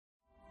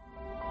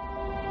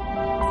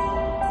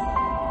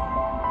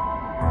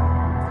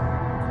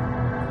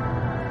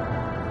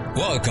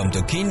Welcome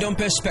to Kingdom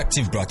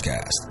Perspective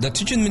Broadcast, the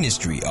teaching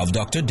ministry of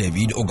Dr.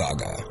 David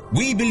OGAGA.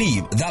 We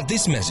believe that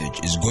this message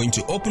is going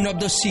to open up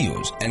the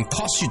seals and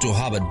cause you to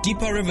have a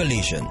deeper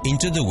revelation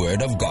into the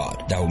Word of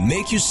God that will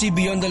make you see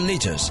beyond the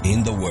letters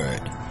in the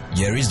Word.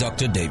 Here is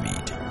Dr.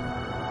 David.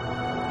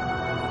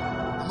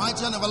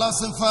 Mighty and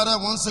everlasting Father,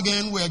 once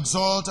again we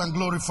exalt and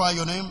glorify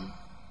your name.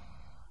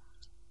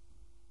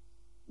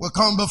 We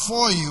come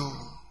before you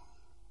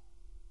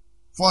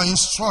for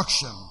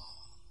instruction,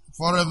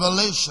 for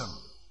revelation,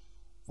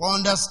 for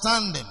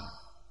understanding,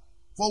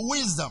 for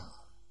wisdom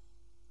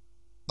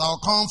that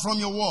will come from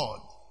your word,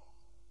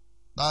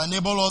 that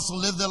enable us to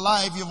live the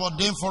life you've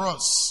ordained for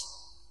us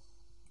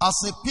as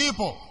a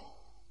people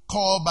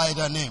called by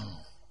thy name.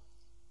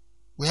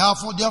 We have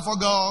therefore,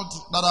 God,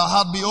 that our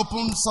heart be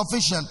opened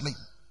sufficiently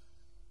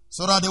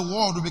so that the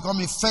word will become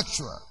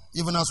effectual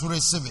even as we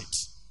receive it.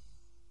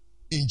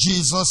 In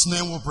Jesus'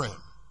 name we pray.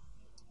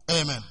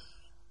 Amen.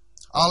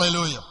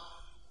 Hallelujah.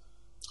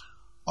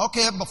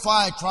 Okay, before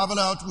I travel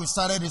out, we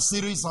started a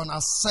series on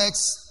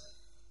access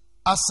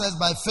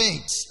by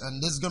faith.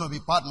 And this is going to be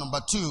part number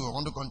 2. I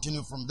want to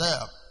continue from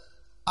there.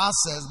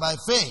 Access by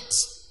faith.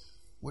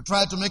 We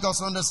try to make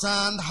us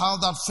understand how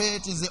that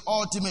faith is the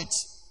ultimate.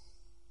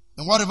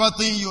 In whatever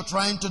thing you're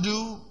trying to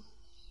do,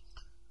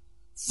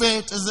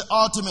 faith is the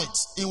ultimate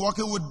in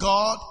working with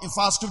God. In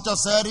fact, Scripture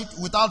said it,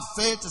 without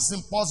faith it's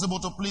impossible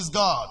to please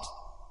God.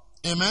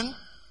 Amen.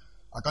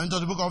 According to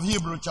the book of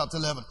Hebrews chapter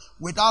 11.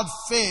 Without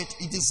faith,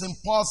 it is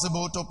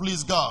impossible to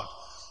please God.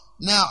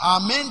 Now,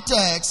 our main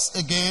text,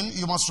 again,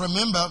 you must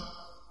remember,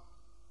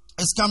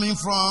 is coming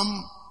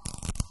from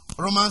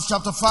Romans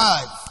chapter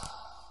 5,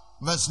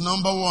 verse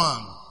number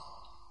 1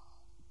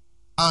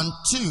 and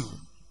 2.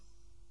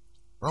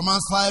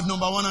 Romans 5,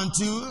 number 1 and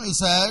 2, he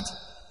said,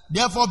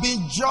 therefore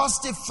being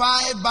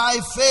justified by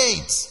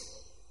faith,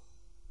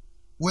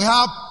 we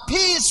have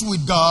peace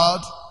with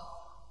God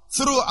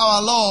through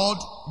our Lord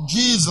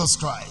Jesus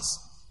Christ.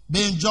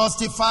 Being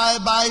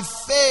justified by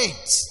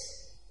faith.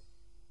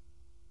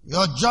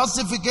 Your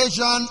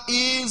justification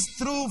is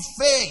through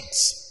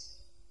faith.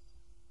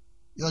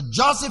 Your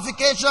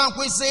justification,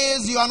 which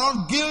says you are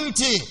not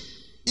guilty,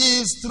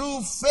 is through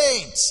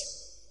faith.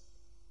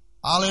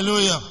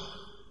 Hallelujah.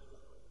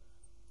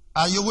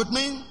 Are you with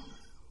me?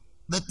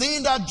 The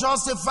thing that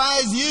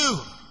justifies you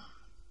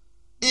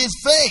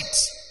is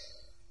faith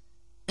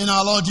in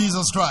our Lord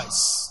Jesus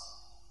Christ.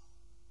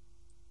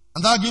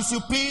 And that gives you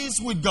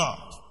peace with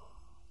God.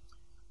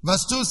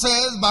 Verse 2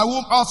 says, by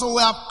whom also we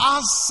have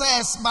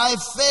access by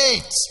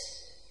faith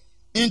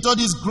into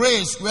this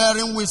grace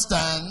wherein we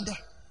stand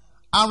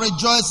and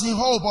rejoice in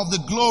hope of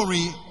the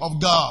glory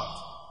of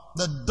God,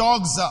 the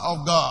doxa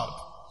of God.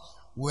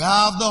 We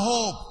have the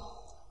hope,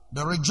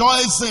 the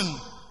rejoicing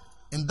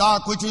in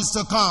that which is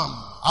to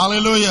come.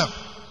 Hallelujah.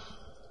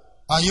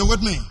 Are you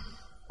with me?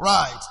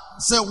 Right.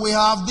 So we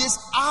have this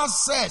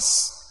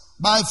access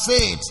by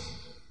faith.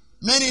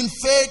 Meaning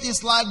faith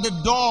is like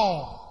the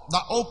door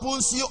that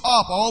opens you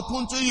up or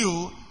open to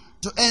you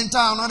to enter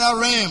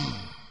another realm.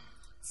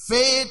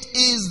 Faith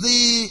is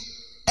the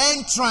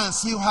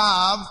entrance you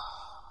have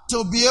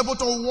to be able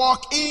to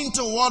walk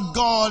into what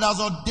God has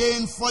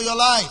ordained for your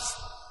life.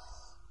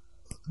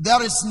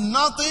 There is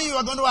nothing you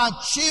are going to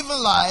achieve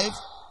in life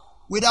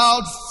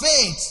without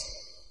faith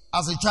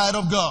as a child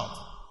of God.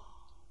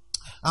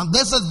 And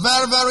this is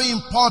very, very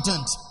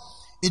important.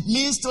 It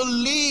means to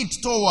lead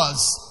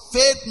towards.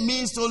 Faith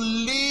means to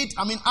lead,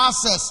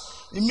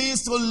 access. It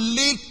means to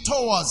lead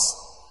towards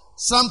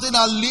something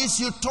that leads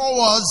you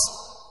towards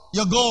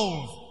your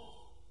goal.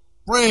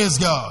 Praise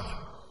God.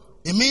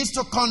 It means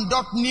to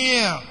conduct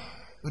near,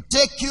 to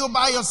take you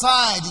by your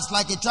side. It's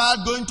like a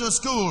child going to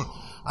school,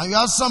 and you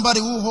have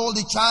somebody who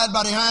holds the child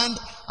by the hand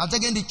and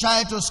taking the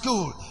child to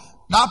school.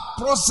 That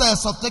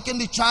process of taking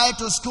the child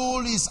to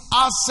school is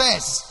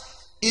access,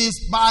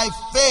 is by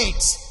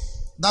faith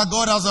that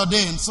God has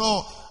ordained.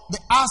 So, the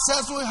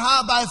access we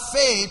have by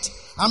faith,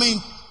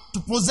 to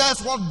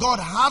possess what God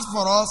has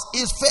for us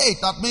is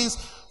faith. That means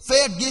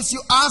faith gives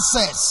you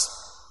access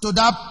to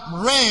that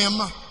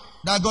realm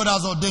that God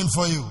has ordained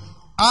for you.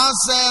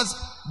 Access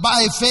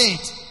by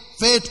faith.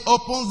 Faith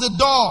opens the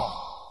door.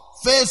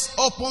 Faith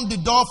opens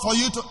the door for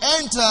you to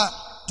enter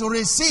to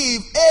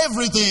receive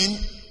everything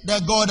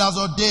that God has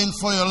ordained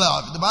for your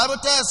life. The Bible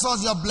tells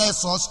us you're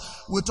blessed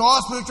us with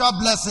all spiritual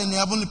blessings in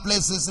heavenly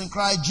places in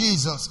Christ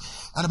Jesus.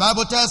 And the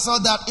Bible tells us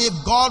that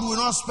if God will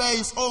not spare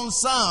his own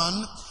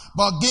son,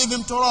 but give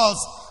him to us,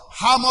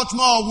 how much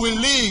more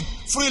will he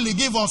freely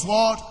give us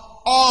what?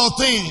 All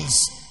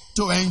things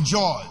to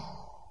enjoy.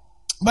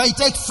 But it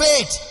takes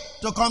faith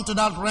to come to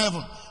that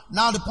level.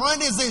 Now the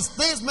point is this,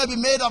 things may be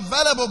made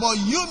available, but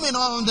you may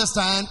not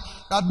understand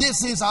that these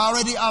things are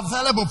already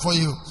available for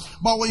you.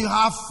 But when you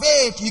have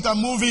faith, you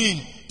can move in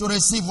to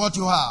receive what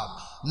you have.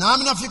 Now, how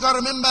many of you can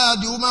remember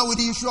the woman with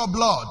the issue of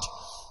blood?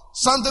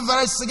 Something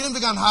very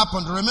significant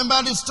happened.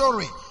 Remember the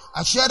story?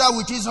 I shared that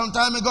with you some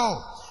time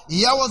ago.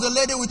 Here was a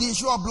lady with the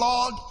issue of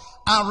blood.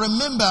 And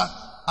remember,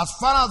 as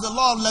far as the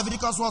law of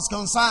Leviticus was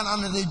concerned,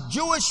 and the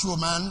Jewish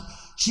woman,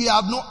 she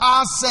had no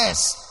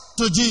access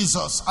to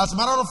Jesus. As a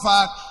matter of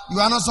fact, you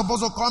are not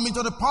supposed to come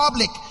into the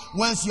public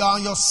once you are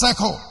in your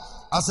circle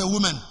as a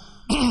woman.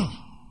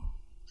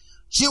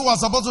 She was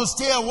supposed to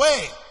stay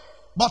away,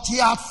 but he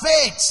had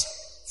faith.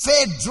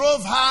 Faith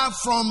drove her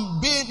from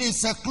being in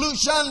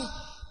seclusion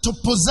to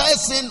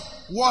possessing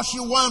what she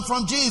wanted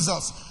from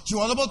Jesus. She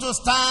was able to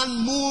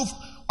stand, move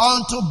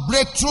on to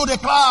break through the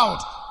cloud.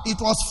 It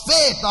was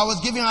faith that was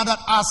giving her that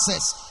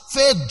access.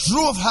 Faith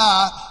drove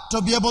her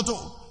to be able to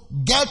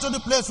get to the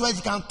place where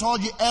she can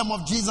touch the hem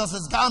of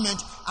Jesus'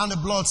 garment and the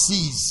blood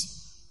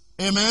cease.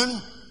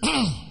 Amen.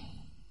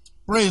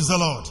 Praise the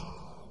Lord.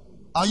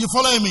 Are you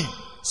following me?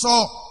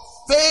 So,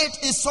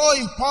 faith is so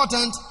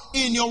important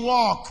in your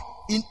walk.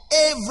 In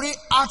every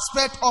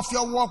aspect of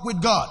your walk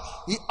with God.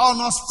 He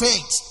honors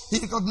faith. He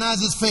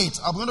recognizes faith.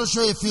 I'm going to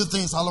show you a few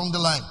things along the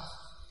line.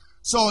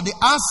 So, the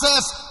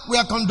access we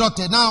are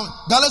conducted.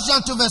 Now,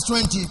 Galatians 2 verse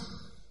 20.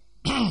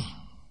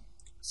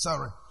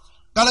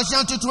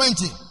 Galatians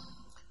 2:20.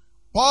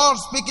 Paul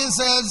speaking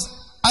says,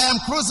 I am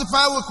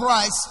crucified with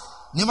Christ.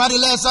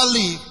 Nevertheless I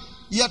live.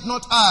 Yet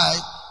not I,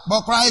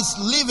 but Christ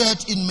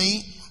liveth in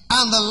me.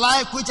 And the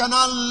life which I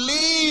now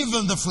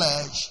live in the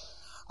flesh,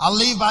 I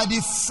live by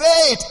the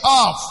faith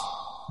of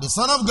the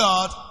Son of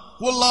God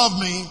who loved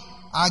me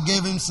and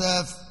gave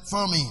himself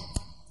for me.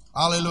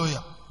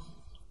 Hallelujah.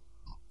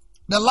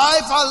 The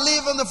life I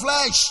live in the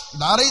flesh,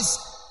 that is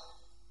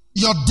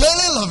your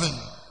daily living.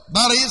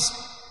 That is,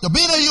 to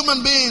be a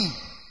human being.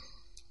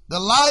 The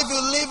life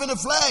you live in the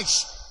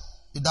flesh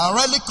is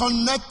directly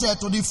connected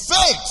to the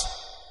faith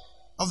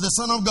of the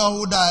Son of God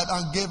who died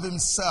and gave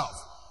himself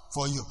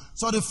for you.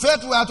 So the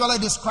faith we're actually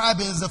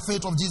describing is the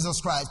faith of Jesus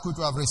Christ, which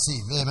we have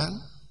received.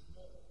 Amen.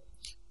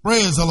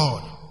 Praise the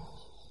Lord.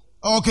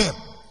 Okay.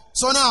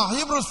 So now,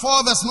 Hebrews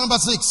 4 verse number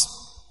 6.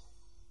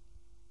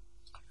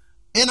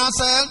 And I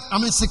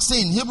said,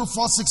 16. Hebrews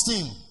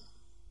 4:16.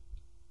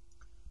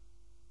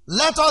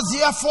 Let us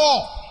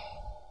therefore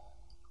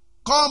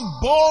come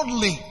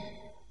boldly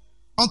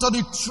unto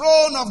the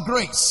throne of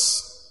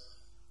grace,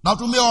 that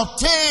we may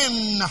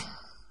obtain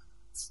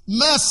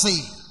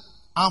mercy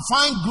and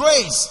find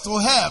grace to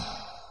help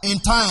in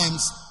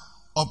times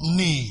of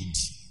need.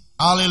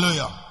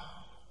 Hallelujah.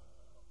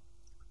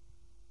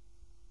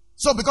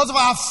 So because of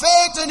our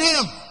faith in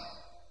him,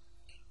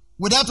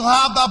 we have to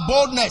have that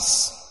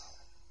boldness.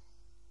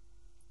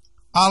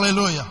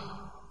 Hallelujah.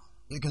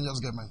 You can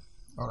just get mine.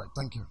 All right,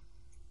 thank you.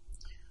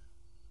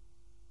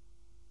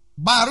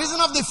 By reason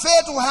of the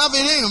faith we have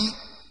in him,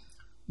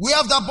 we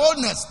have the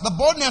boldness. The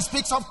boldness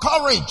speaks of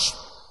courage.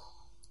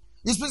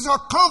 It speaks of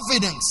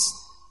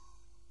confidence,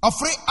 of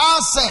free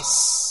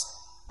access,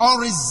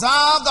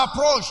 unreserved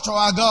approach to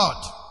our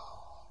God,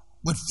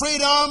 with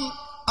freedom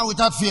and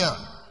without fear.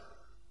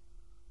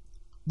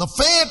 The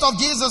faith of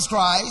Jesus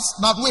Christ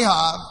that we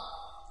have,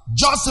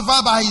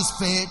 justified by his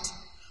faith,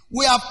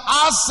 we have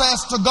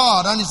access to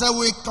God. And he said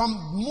we can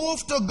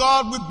move to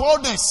God with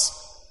boldness.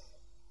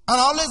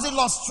 And I always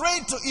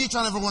illustrate to each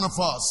and every one of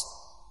us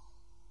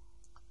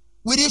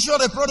with the issue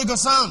of the prodigal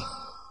son.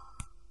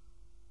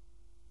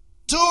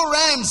 Two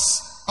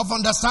realms of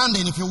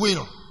understanding, if you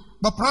will.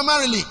 But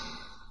primarily,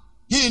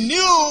 he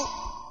knew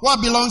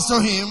what belongs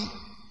to him,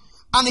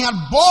 and he had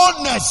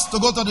boldness to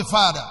go to the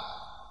Father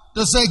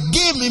to say,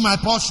 give me my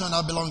portion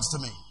that belongs to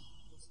me.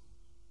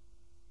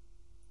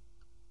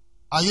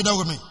 Are you there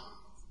with me?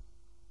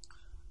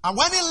 And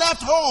when he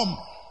left home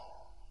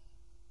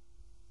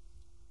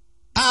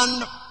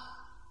and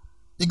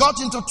he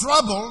got into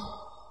trouble,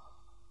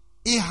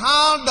 he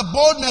had the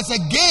boldness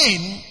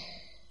again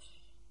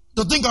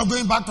to think of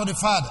going back to the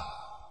Father.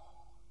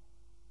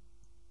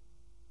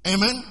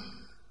 Amen.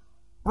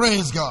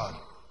 Praise God.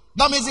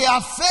 That means he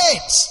had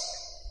faith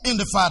in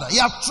the Father. He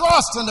had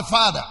trust in the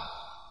Father.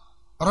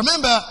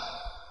 Remember,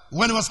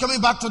 when he was coming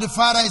back to the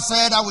Father, he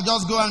said, I will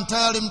just go and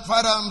tell him,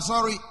 Father, I'm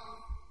sorry.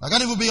 I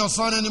can't even be your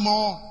son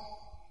anymore.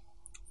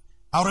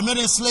 I'll remain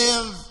a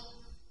slave.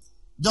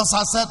 Just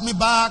accept me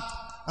back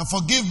and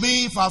forgive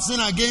me if I've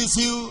sinned against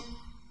you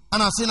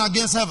and I've sinned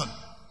against heaven.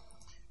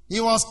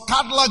 He was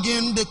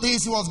cataloging the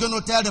things he was going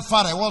to tell the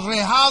Father. He was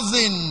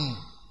rehearsing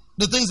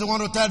the things he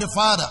wanted to tell the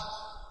Father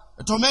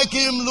to make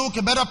him look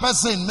a better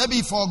person,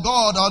 maybe for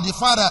God or the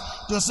Father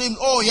to say,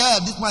 oh yeah,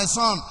 this is my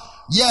son.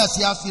 Yes,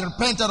 he has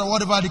repented or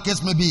whatever the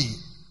case may be.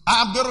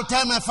 I'm going to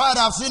tell my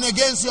Father, I've sinned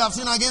against you, I've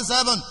sinned against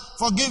heaven,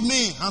 forgive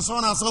me, and so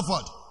on and so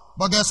forth.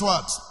 But guess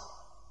what?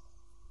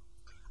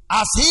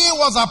 As he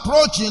was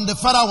approaching, the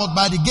Father was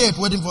by the gate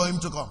waiting for him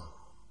to come.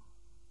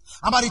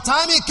 And by the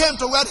time he came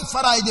to where the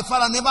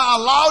Father never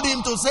allowed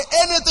him to say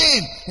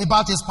anything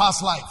about his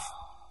past life.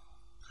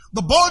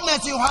 The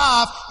boldness you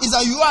have is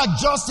that you are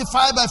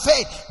justified by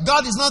faith.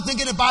 God is not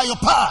thinking about your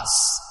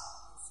past.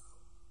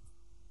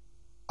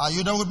 Are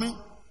you there with me?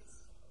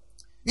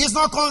 He's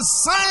not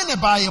concerned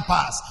about your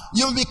past.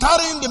 You'll be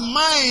carrying the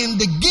mind,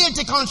 the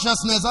guilty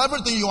consciousness,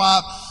 everything you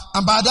have,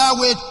 and by that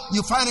way,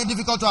 you find it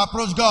difficult to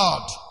approach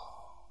God.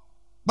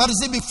 But you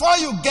see, before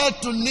you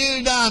get to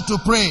kneel down to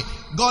pray,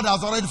 God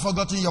has already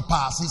forgotten your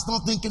past. He's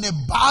not thinking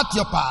about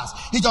your past.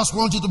 He just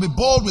wants you to be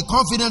bold with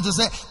confidence to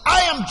say,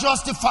 I am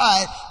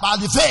justified by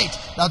the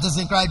faith that is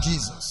in Christ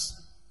Jesus.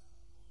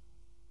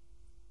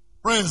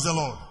 Praise the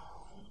Lord.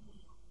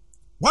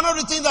 One of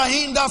the things that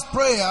hinders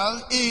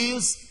prayer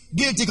is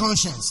guilty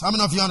conscience. How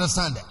many of you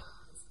understand that?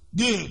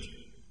 Good.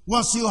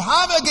 Once you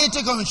have a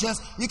guilty conscience,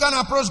 you can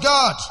approach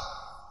God.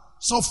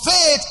 So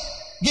faith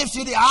gives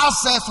you the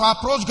access to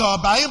approach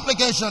God. By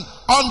implication,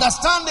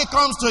 understanding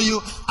comes to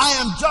you. I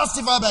am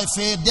justified by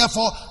faith.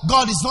 Therefore,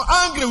 God is not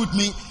angry with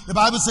me. The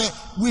Bible says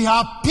we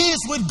have peace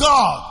with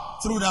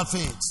God through that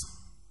faith.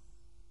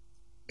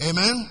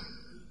 Amen.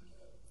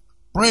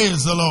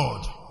 Praise the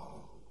Lord.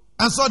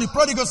 And so the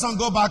prodigal son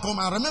go back home,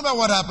 and remember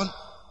what happened?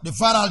 The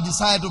father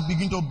decided to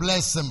begin to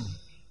bless him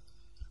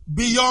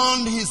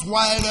beyond his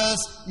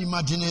wildest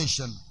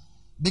imagination.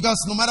 Because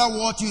no matter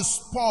what you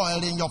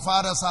spoil in your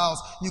father's house,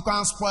 you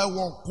can't spoil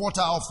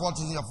 1/4 of what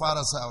is in your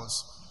father's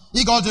house.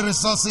 He got the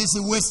resources, he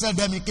wasted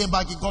them, he came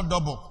back, he got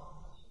double.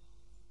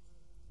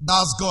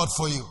 That's God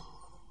for you.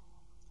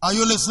 Are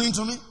you listening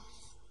to me?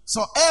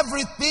 So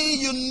everything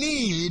you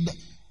need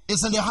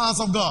is in the hands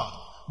of God.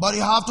 But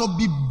you have to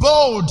be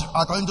bold,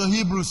 according to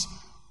Hebrews.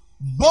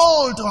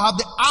 Bold to have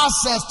the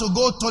access to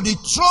go to the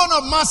throne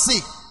of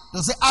mercy.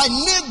 To say, I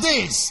need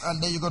this.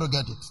 And then you got to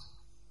get it.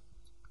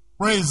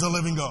 Praise the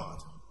living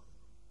God.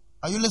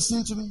 Are you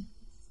listening to me?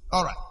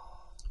 All right.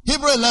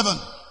 Hebrew 11.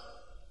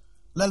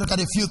 Let's look at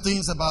a few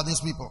things about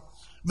these people.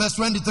 Verse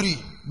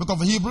 23. Book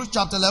of Hebrews,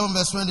 chapter 11,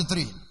 verse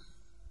 23.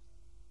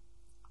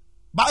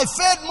 By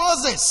faith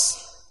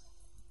Moses,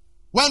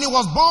 when he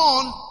was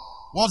born,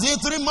 was in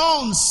 3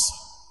 months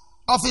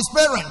of his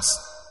parents,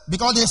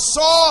 because they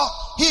saw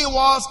he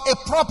was a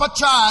proper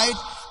child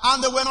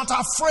and they were not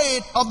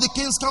afraid of the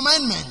king's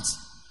commandment.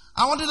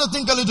 I want you to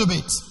think a little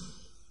bit.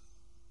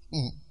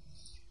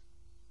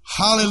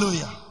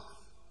 Hallelujah.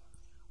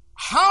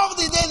 How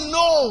did they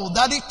know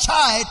that the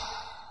child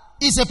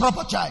is a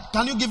proper child?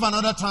 Can you give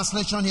another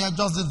translation here,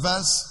 just this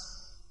verse?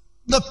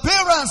 The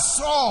parents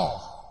saw,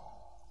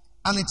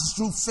 and it is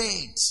through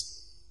faith.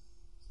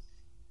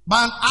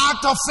 By an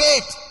act of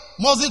faith,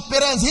 Moses'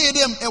 parents hid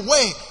him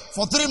away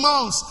for 3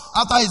 months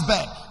after his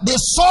birth. They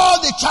saw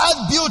the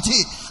child's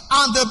beauty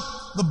and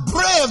the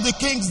brave the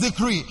king's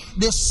decree.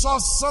 They saw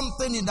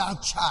something in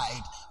that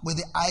child with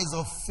the eyes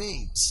of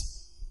faith.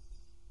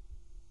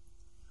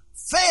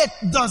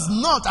 Faith does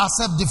not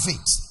accept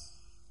defeat.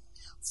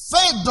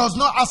 Faith does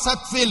not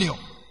accept failure.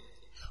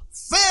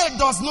 Faith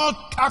does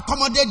not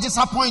accommodate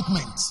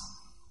disappointment.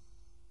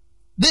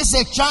 This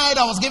is a child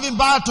that was given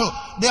birth to.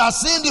 They are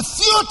seeing the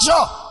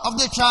future of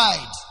the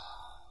child.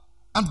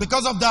 And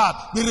because of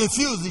that, they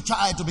refuse the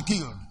child to be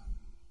killed.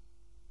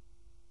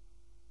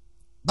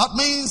 That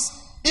means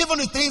even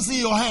the things in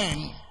your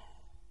hand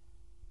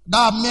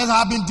that may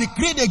have been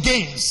decreed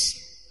against,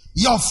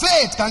 your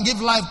faith can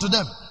give life to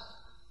them.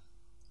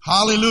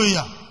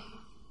 Hallelujah.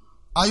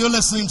 Are you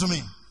listening to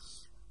me?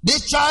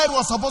 This child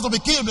was supposed to be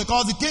killed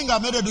because the king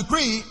had made a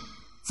decree.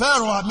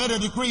 Pharaoh had made a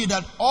decree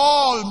that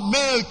all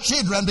male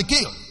children be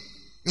killed.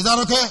 Is that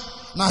okay?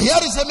 Now here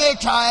is a male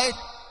child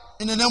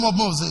in the name of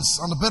Moses.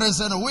 And the parents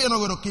said, no, we are not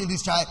going to kill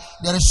this child.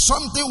 There is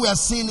something we are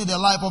seeing in the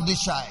life of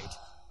this child.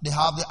 They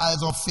have the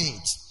eyes of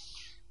faith.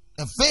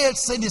 The faith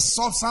says the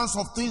substance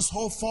of things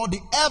hoped for, the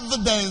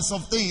evidence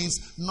of things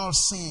not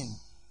seen.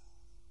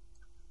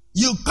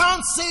 You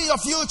can't see your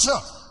future.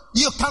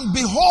 You can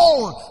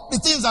behold the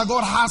things that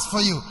God has for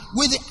you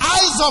with the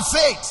eyes of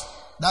faith.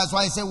 That's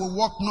why I say we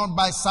walk not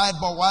by sight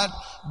but what?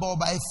 But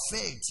by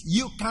faith.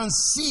 You can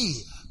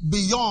see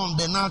beyond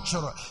the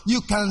natural.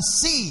 You can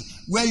see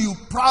where you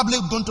probably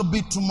going to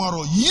be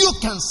tomorrow. You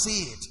can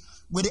see it.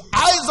 With the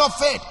eyes of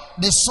faith,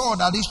 they saw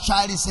that this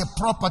child is a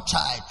proper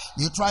child.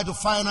 You try to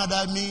find out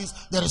that means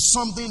there is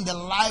something in the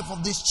life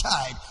of this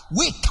child.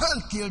 We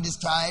can't kill this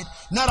child.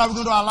 Not that we're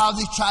going to allow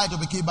this child to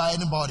be killed by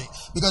anybody.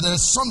 Because there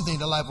is something in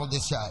the life of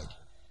this child.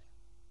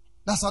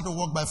 That's how to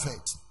walk by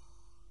faith.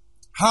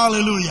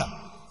 Hallelujah.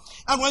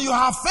 And when you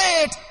have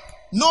faith,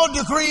 no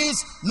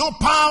decrees, no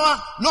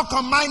power, no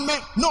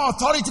commandment, no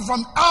authority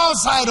from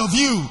outside of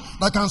you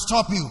that can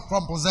stop you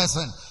from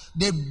possessing.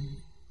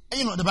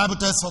 The Bible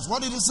tells us,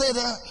 what did it say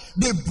there?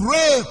 They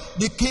brave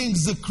the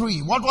king's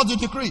decree. What was the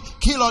decree?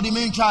 Kill all the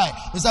main child.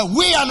 He said,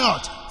 we are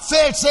not.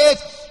 Faith said,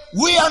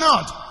 we are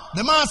not.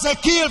 The man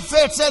said, kill.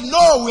 Faith said,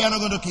 no, we are not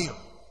going to kill.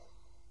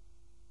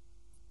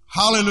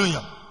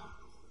 Hallelujah.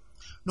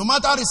 No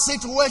matter the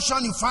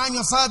situation you find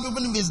yourself,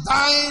 even if it's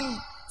dying,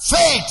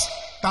 faith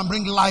can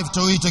bring life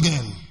to it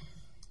again.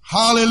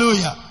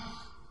 Hallelujah.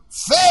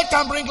 Faith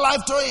can bring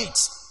life to it.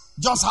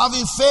 Just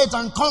having faith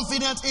and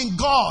confidence in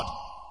God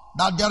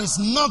that there is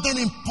nothing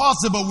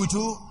impossible with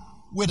you,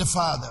 with the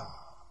Father.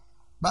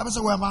 The Bible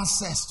says we have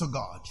access to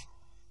God,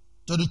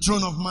 to the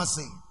throne of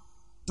mercy,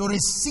 to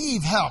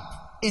receive help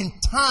in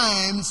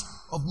times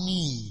of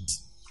need.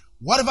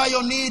 Whatever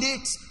your need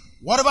is,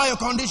 whatever your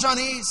condition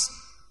is,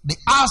 the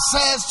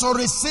access to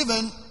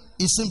receiving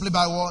is simply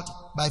by what?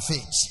 By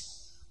faith.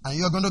 And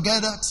you're going to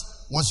get that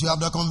once you have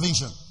the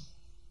conviction.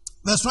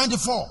 Verse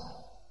 24.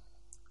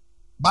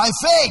 By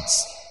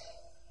faith,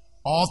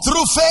 or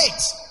through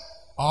faith,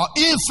 or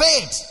in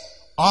faith,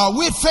 or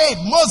with faith,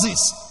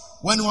 Moses,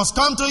 when he was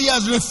come to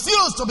years,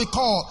 refused to be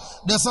called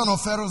the son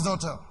of Pharaoh's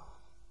daughter.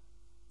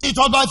 It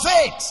was by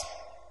faith.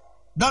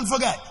 Don't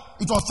forget,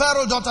 it was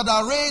Pharaoh's daughter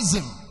that raised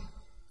him.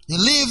 He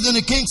lived in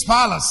the king's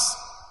palace.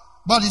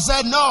 But he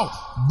said, no,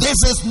 this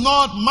is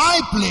not my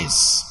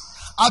place.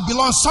 I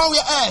belong somewhere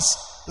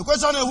else. The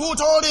question is, who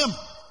told him?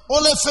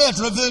 Only faith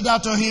revealed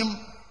that to him.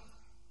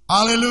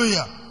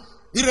 Hallelujah.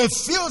 He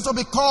refused to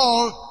be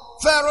called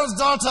Pharaoh's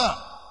daughter.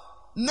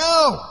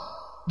 No.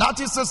 That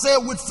is to say,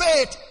 with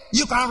faith,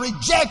 you can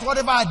reject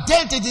whatever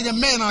identity the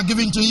men are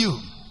giving to you.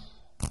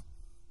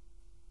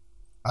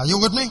 Are you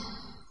with me?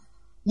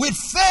 With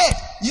faith,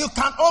 you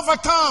can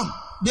overcome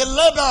the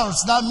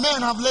labels that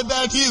men have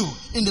labeled you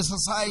in the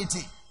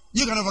society.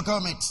 You can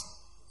overcome it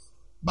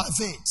by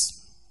faith.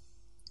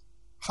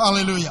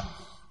 Hallelujah.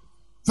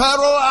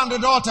 Pharaoh and the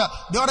daughter,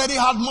 they already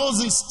had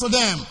Moses to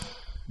them.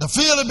 The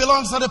field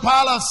belongs to the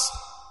palace.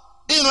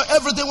 You know,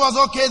 everything was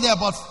okay there,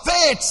 but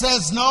faith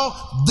says, no,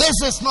 this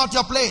is not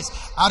your place.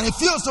 I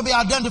refuse to be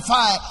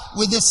identified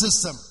with this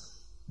system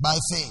by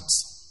faith.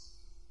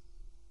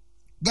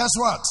 Guess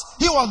what?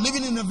 He was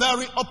living in a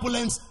very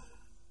opulent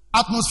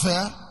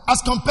atmosphere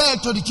as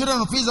compared to the children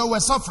of Israel who were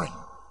suffering.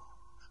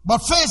 But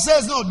faith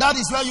says, no, that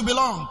is where you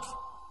belong.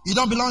 You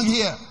don't belong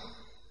here.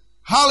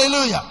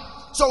 Hallelujah.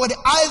 So with the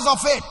eyes of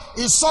faith,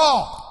 he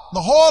saw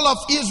the whole of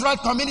Israel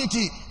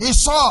community. He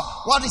saw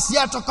what is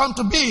yet to come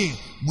to be.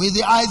 With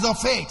the eyes of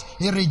faith,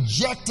 he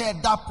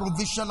rejected that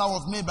provision that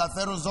was made by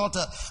Pharaoh's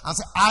daughter and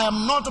said, I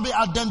am not to be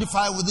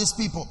identified with these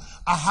people.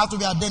 I have to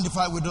be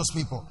identified with those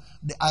people.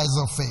 The eyes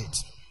of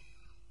faith.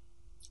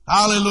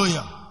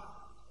 Hallelujah.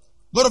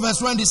 Go to verse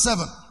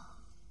 27.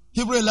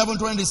 Hebrew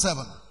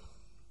 11:27.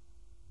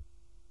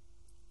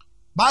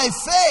 By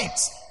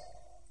faith,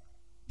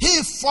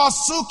 he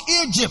forsook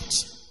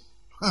Egypt,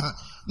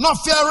 not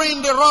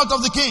fearing the wrath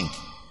of the king.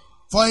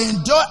 For he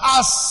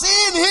has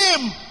seen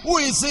him who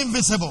is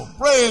invisible.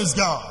 Praise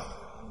God.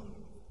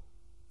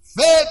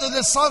 Faith is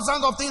the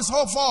substance of things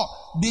hoped for,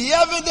 the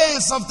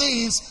evidence of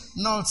things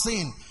not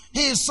seen.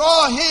 He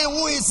saw him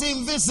who is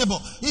invisible.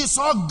 He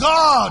saw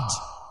God.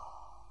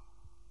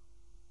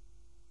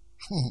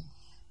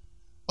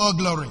 Oh,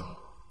 glory.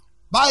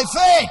 By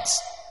faith.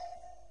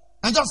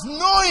 And just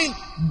knowing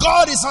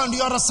God is on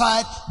the other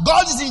side,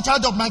 God is in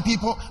charge of my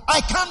people,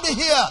 I can't be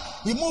here.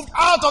 He moved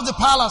out of the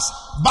palace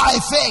by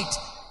faith.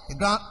 He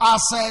grant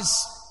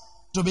access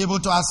to be able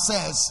to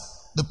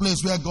access the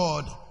place where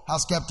God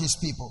has kept his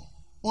people.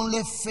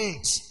 Only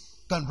faith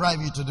can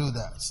drive you to do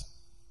that.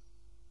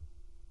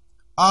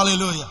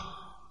 Hallelujah.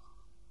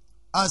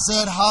 I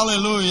said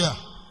hallelujah.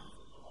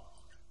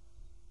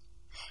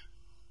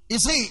 You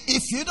see,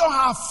 if you don't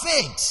have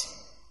faith,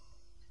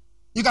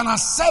 you can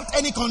accept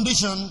any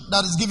condition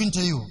that is given to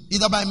you,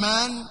 either by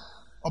man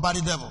or by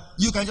the devil.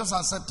 You can just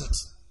accept it.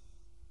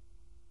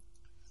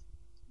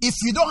 If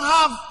you don't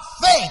have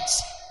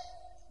faith,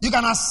 you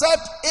can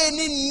accept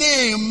any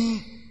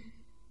name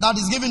that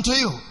is given to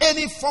you,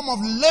 any form of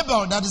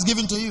label that is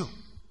given to you.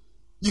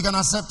 You can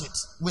accept it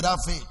without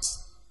faith.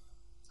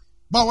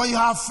 But when you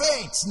have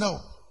faith,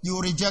 no,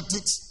 you reject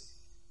it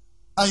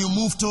and you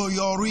move to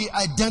your real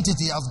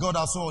identity as God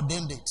has so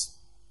ordained it.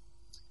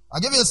 I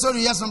gave you a story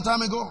here some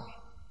time ago.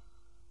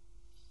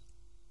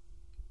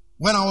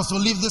 When I was to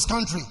leave this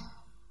country,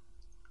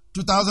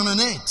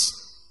 2008.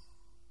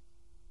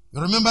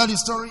 You remember the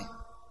story?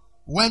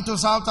 Went to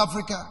South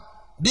Africa,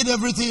 did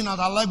everything at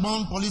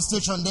Alagbon police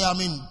station there,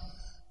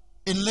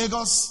 in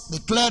Lagos. They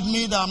cleared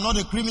me that I'm not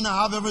a criminal,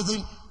 I have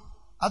everything.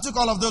 I took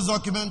all of those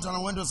documents and I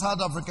went to South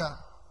Africa.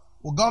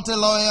 We got a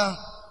lawyer,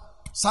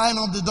 signed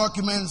up the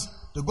documents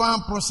to go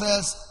and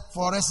process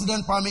for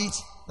resident permit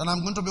that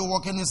I'm going to be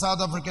working in South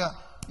Africa.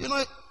 You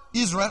know,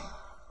 Israel,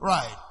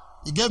 right.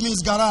 He gave me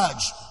his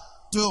garage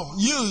to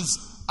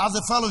use as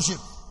a fellowship.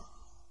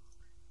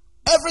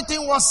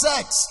 Everything was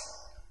set.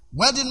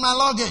 Where did my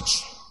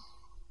luggage?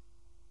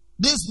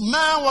 This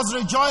man was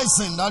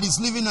rejoicing that he's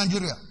leaving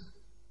Nigeria.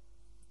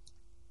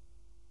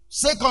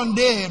 Second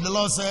day, the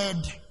Lord said,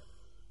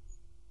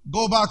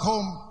 go back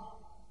home.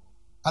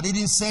 I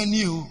didn't send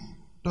you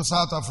to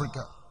South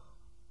Africa.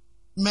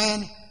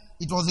 Man,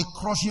 it was a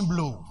crushing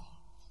blow.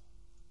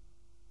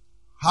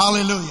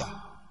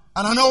 Hallelujah.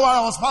 And I know what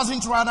I was passing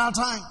through at that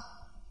time.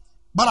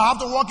 But I have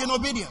to walk in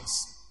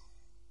obedience.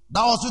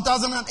 That was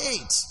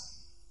 2008.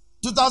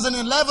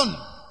 2011,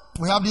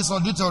 we have this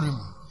auditorium.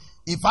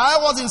 If I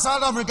was in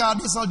South Africa,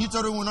 this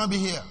auditorium would not be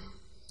here.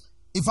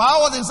 If I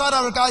was in South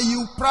Africa,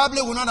 you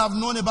probably would not have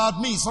known about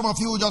me. Some of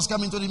you will just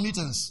come into the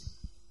meetings.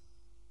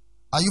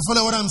 Are you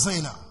following what I'm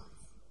saying now?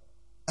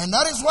 And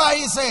that is why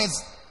he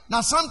says,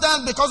 now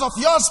sometimes because of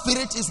your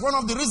spirit is one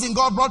of the reasons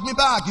God brought me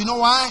back. You know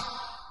why?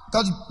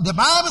 Because the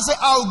Bible says,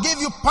 I will give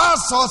you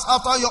pastors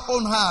after your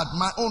own heart,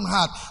 my own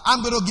heart.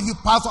 I'm going to give you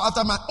pastors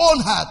after my own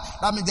heart.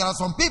 That means there are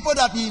some people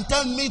that he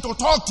intend me to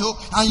talk to,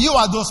 and you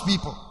are those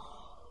people.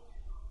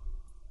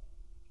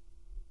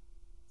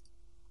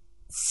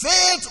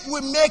 Faith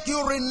will make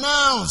you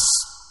renounce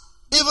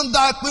Even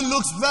that it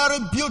looks very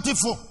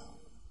beautiful.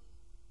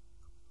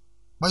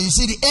 But you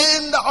see, the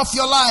end of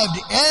your life,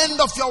 the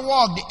end of your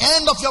walk, the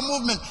end of your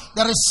movement,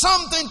 there is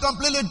something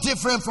completely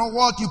different from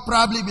what you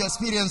probably be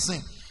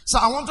experiencing. So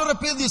I want to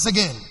repeat this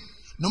again.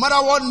 No matter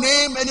what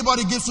name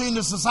anybody gives you in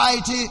the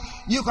society,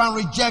 you can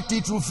reject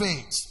it through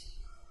faith.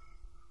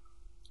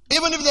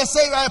 Even if they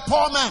say you are a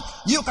poor man,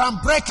 you can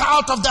break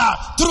out of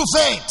that through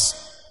faith.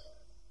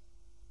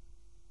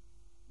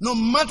 No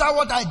matter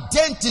what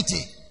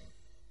identity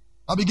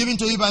I'll be given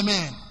to you by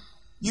men,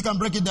 you can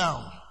break it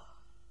down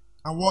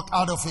and walk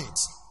out of it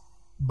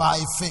by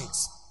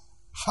faith.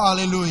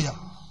 Hallelujah.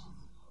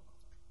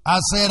 I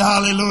said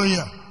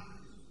hallelujah.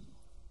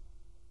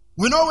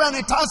 We know we're in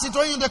a tough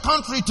situation in the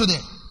country today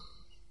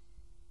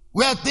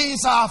where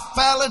things are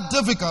fairly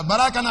difficult, but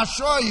I can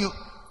assure you,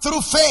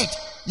 through faith,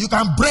 you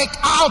can break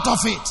out of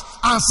it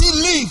and still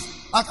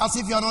live like as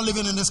if you are not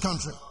living in this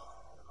country.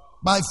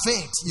 By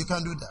faith, you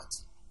can do that.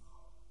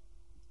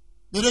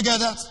 Did you get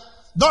that?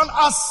 Don't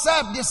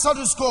accept the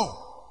status quo.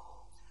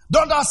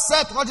 Don't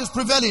accept what is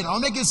prevailing. I'll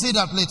make you see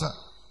that later.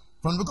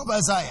 From the book of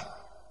Isaiah.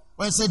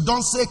 When it says,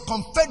 don't say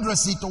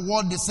confederacy to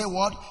what they say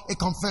what? A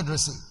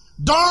confederacy.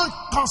 Don't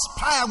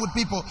conspire with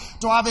people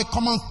to have a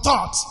common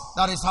thought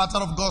that is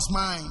outside of God's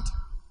mind.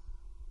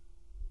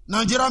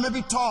 Nigeria may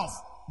be tough,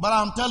 but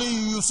I'm telling you,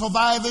 you're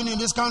surviving in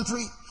this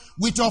country.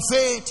 With your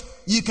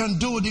faith, you can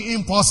do the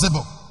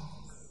impossible.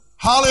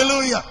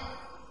 Hallelujah.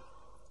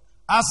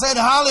 I said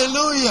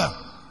hallelujah.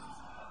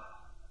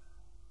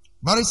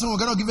 Very soon we're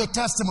going to give a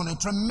testimony, a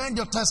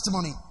tremendous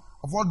testimony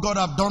of what God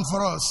has done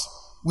for us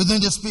within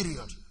this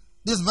period.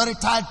 This very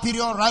tight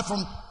period, right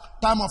from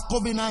time of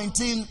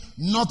COVID-19,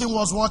 nothing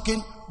was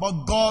working,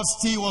 but God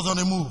still was on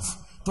the move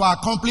to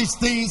accomplish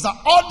things that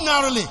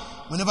ordinarily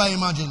we never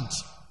imagined.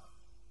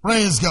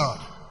 Praise God.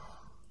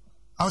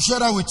 I'll share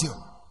that with you.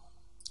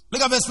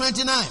 Look at verse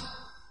 29.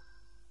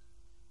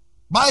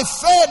 By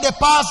faith they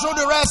passed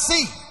through the Red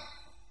Sea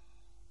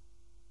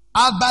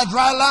as by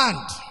dry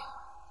land,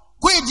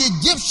 which the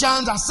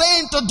Egyptians are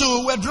saying to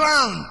do were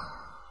drowned.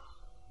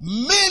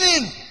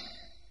 Meaning,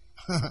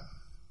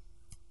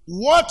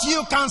 what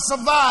you can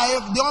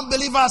survive, the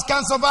unbelievers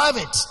can't survive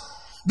it.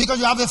 Because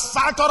you have a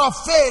factor of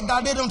faith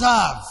that they don't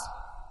have.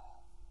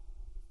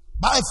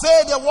 By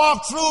faith they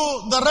walked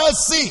through the Red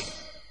Sea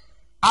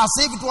as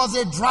if it was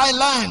a dry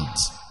land.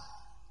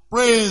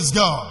 Praise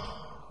God.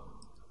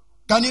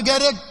 Can you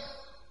get it?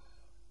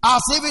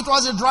 As if it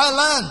was a dry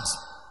land.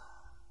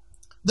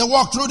 They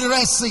walked through the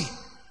Red Sea.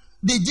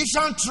 The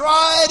Egyptians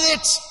tried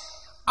it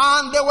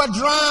and they were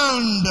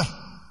drowned.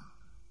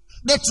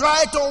 They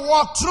tried to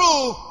walk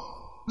through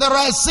the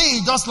Red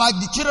Sea just like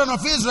the children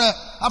of Israel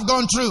have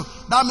gone through.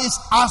 That means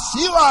as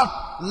you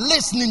are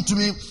listening to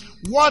me,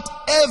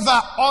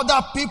 whatever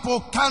other people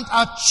can't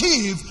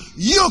achieve,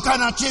 you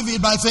can achieve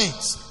it by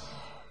faith.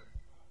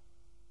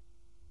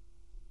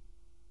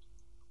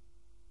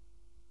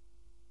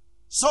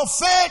 So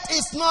faith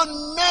is not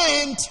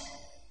meant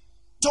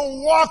to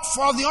work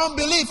for the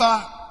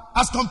unbeliever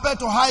as compared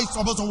to how it's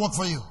supposed to work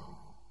for you.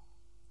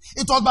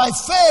 It was by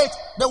faith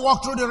they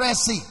walked through the Red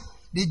Sea.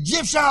 The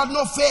Egyptians had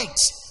no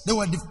faith. They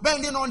were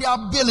depending on their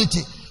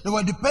ability. They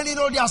were depending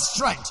on their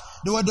strength.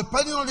 They were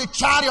depending on the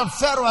chariot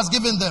Pharaoh has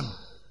given them.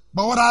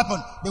 But what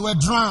happened? They were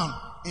drowned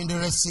in the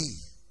Red Sea.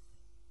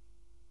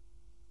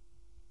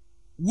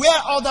 Where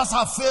others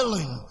are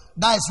failing,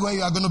 that is where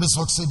you are going to be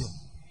succeeding.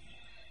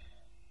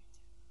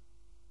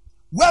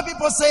 Where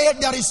people say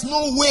there is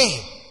no way,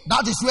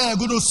 that is where you're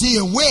going to see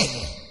a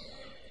way.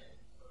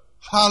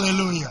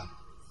 Hallelujah.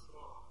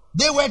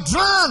 They were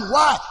drowned.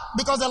 Why?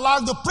 Because they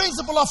lacked the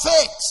principle of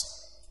faith.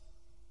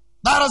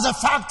 That is a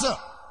factor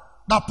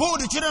that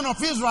pulled the children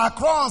of Israel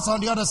across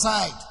on the other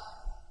side.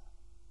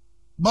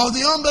 But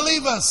the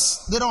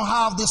unbelievers, they don't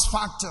have this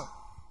factor.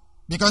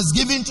 Because it's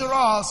given to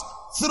us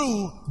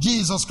through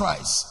Jesus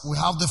Christ. We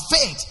have the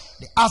faith,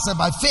 the answer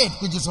by faith,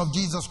 which is of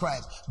Jesus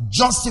Christ.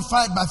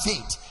 Justified by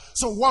faith.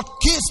 So what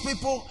kills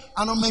people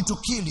are not meant to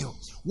kill you.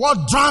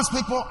 What drowns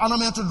people are not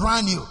meant to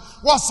drown you.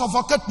 What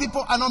suffocates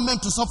people are not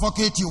meant to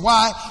suffocate you.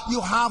 Why? You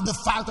have the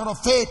factor of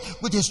faith,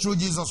 which is through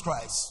Jesus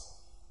Christ.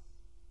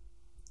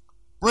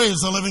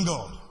 Praise the living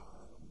God.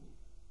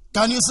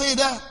 Can you see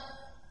that?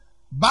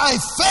 By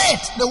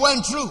faith they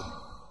went through.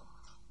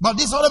 But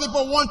these other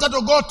people wanted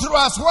to go through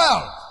as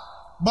well.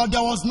 But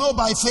there was no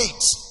by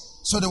faith.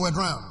 So they were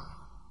drowned.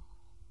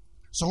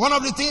 So one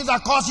of the things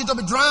that cause you to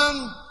be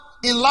drowned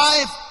in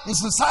life, in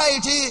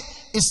society,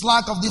 is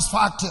lack of this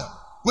factor.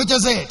 Which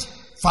is it?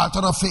 Factor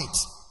of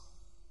faith.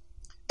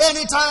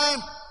 Anytime,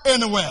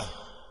 anywhere,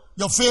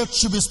 your faith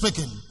should be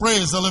speaking.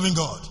 Praise the living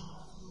God.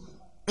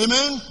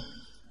 Amen.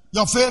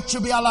 Your faith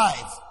should be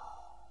alive.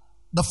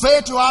 The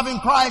faith you have in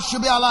Christ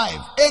should be alive.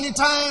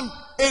 Anytime,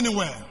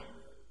 anywhere.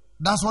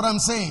 That's what I'm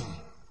saying.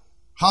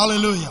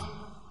 Hallelujah.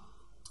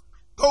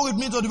 Go with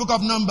me to the book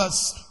of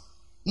Numbers.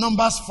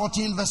 Numbers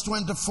 14 verse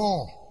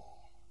 24.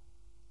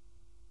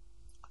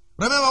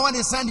 Remember when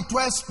they sent the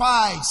 12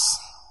 spies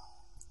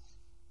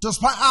to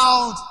spy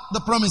out the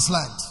promised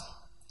land.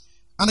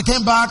 And they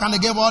came back and they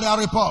gave all their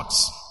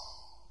reports.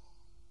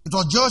 It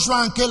was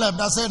Joshua and Caleb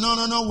that said,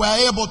 no,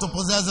 we're able to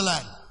possess the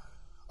land.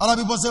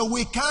 Other people say,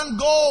 we can't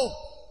go.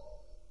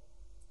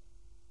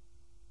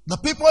 The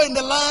people in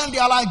the land, they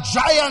are like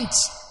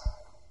giants.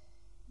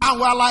 And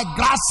we're like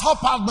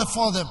grasshoppers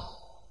before them.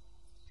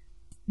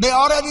 They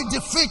are already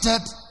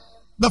defeated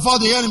before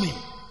the enemy.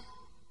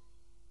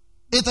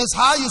 It is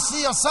how you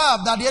see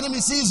yourself that the enemy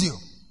sees you.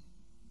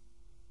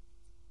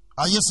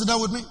 Are you sitting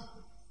there with me?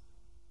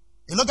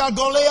 You look at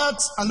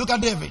Goliath and look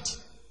at David.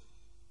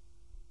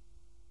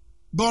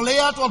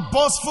 Goliath was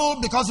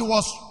boastful because he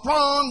was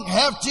strong,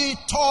 hefty,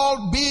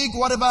 tall, big,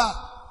 whatever.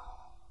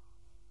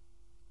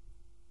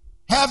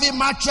 Heavy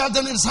machete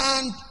in his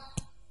hand.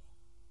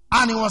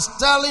 And he was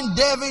telling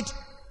David,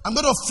 I'm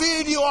going to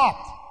feed you up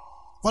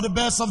for the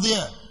best of the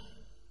earth.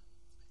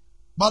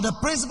 But the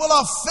principle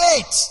of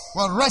faith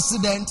was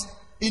resident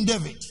in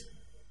David.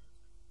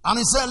 And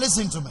he said,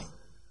 listen to me.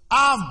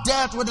 I've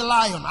dealt with the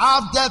lion.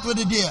 I've dealt with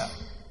the deer.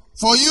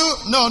 For you,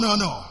 no.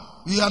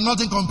 You are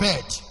nothing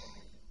compared.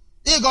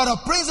 He got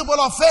a principle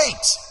of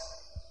faith.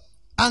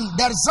 And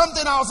there is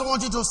something I also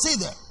want you to see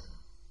there.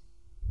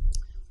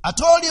 I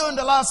told you in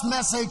the last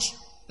message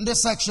in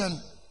this section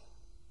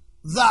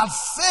that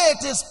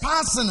faith is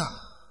personal.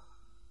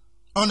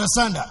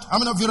 Understand that? How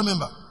many of you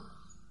remember?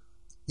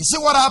 You see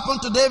what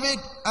happened to David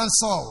and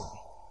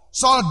Saul?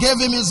 Saul gave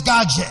him his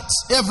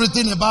gadgets,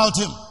 everything about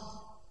him.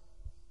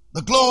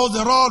 The clothes,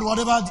 the rod,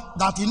 whatever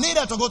that he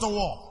needed to go to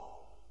war.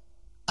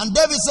 And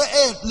David said,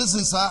 hey,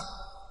 listen, sir,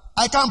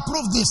 I can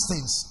prove these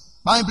things.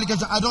 By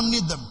implication, I don't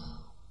need them.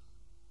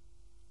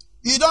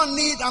 You don't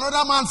need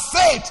another man's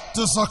faith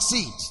to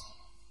succeed.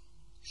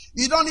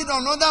 You don't need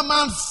another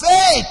man's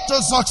faith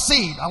to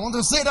succeed. I want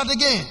to say that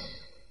again.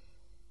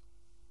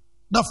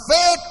 The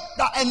faith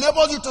that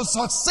enables you to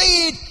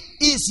succeed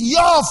is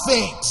your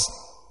faith.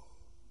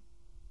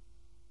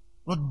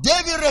 But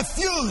David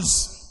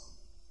refused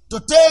to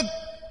take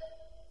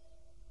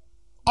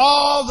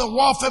all the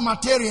warfare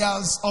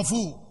materials of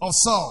who? Of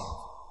Saul.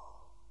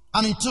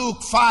 And he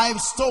took 5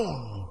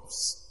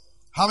 stones.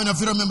 How many of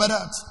you remember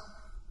that?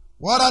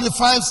 What are the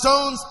 5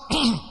 stones?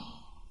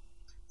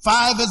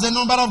 5 is the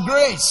number of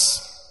grace.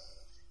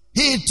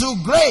 He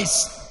took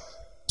grace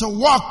to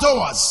walk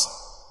towards.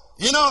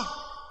 You know,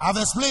 I've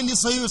explained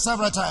this to you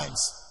several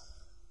times.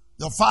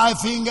 Your 5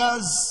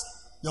 fingers,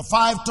 your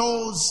 5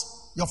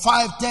 toes, your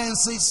 5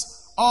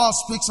 tenses, all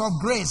speaks of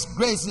grace.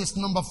 Grace is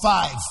number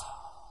 5.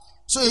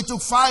 So he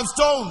took 5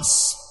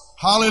 stones.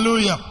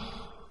 Hallelujah.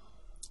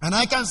 And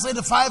I can say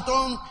the 5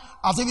 stones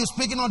as if he's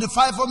speaking of the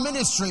 5 for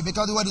ministry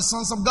because they were the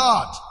sons of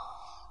God.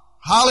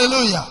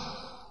 Hallelujah.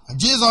 And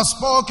Jesus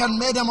spoke and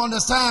made them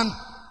understand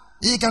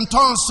he can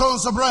turn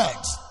stones to bread.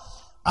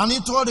 And he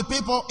told the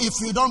people, if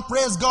you don't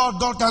praise God,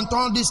 God can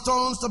turn these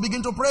stones to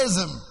begin to praise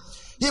him.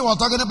 He was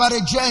talking about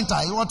a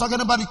Gentile. He was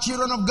talking about the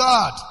children of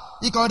God.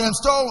 He called them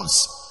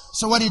stones.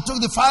 So when he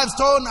took the 5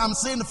 stones, I'm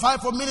saying the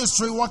 5 for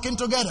ministry working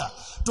together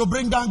to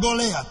bring down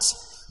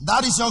Goliath.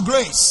 That is your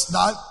grace.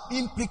 The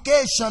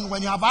implication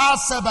when you have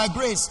access by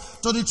grace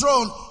to the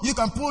throne, you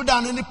can pull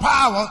down any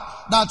power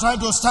that try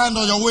to stand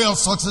on your way of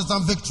success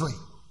and victory.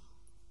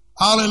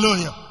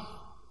 Hallelujah.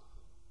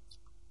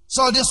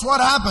 So this is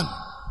what happened.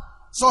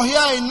 So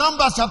here in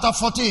Numbers chapter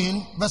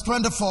 14, verse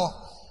 24,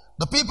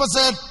 the people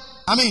said,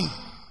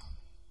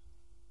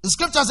 the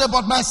scripture said,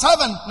 but my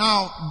servant,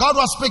 now God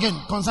was speaking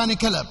concerning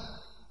Caleb.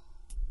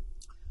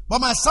 But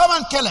my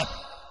servant Caleb,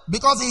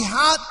 because he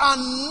had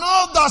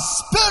another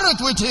spirit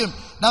with him.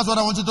 That's what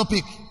I want you to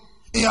pick.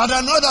 He had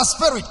another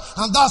spirit,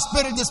 and that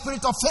spirit, the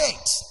spirit of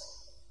faith.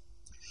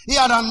 He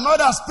had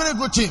another spirit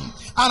with him,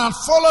 and had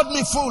followed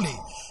me fully.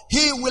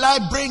 He will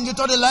I bring you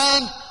to the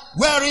land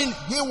wherein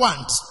he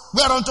went,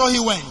 whereunto he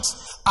went,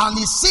 and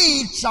his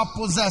seed shall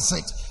possess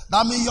it.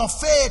 That means your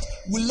faith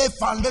will lay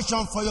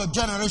foundation for your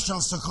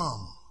generations to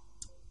come.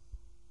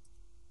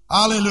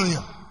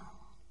 Hallelujah.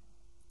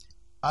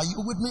 Are you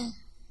with me?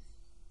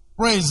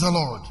 Praise the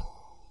Lord.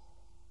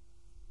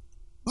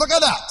 Look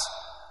at that.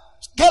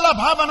 Caleb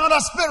have another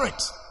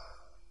spirit.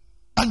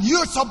 And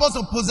you're supposed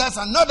to possess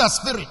another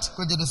spirit,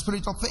 which is the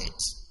spirit of faith.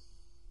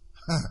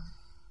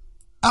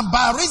 And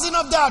by reason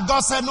of that, God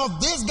said, no,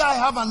 this guy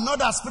have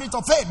another spirit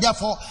of faith.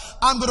 Therefore,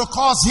 I'm going to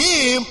cause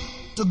him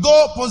to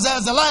go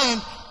possess the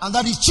land, and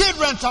that his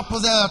children shall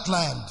possess that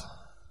land.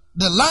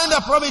 The land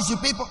I promised you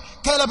people,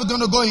 Caleb is going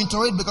to go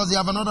into it because he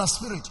have another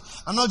spirit.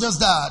 And not just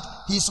that,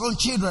 his own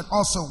children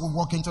also will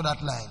walk into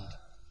that land.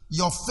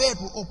 Your faith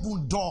will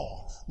open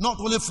door, not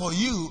only for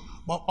you,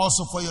 but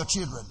also for your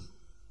children.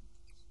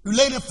 You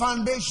lay the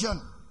foundation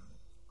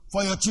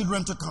for your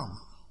children to come,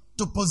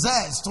 to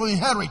possess, to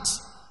inherit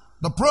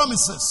the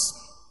promises.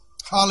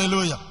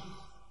 Hallelujah.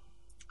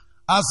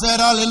 I said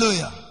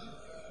hallelujah.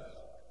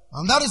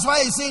 And that is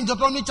why you see in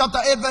Deuteronomy chapter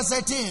 8 verse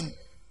 18,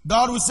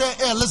 God will say,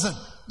 hey, listen,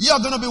 you're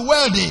going to be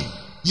wealthy.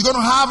 You're going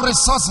to have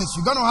resources.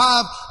 You're going to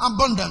have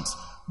abundance.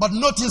 But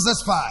notice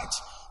this part.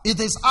 It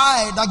is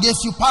I that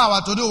gives you power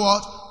to do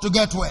what? To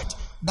get wealth.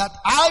 That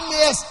I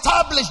may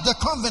establish the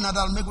covenant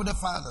I'll make with the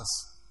fathers.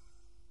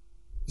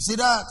 You see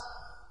that?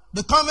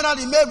 The covenant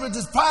he made with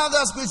his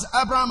fathers, which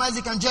Abraham,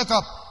 Isaac, and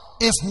Jacob,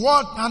 is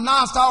what can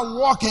now start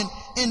working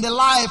in the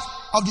life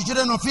of the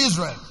children of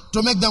Israel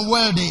to make them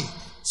wealthy.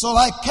 So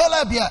like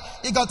Caleb here,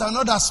 he got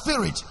another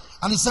spirit.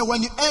 And he said,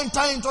 when you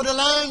enter into the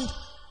land,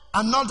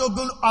 I'm not going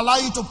to allow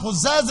you to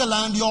possess the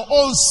land. Your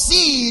own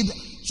seed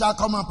shall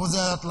come and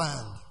possess that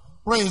land.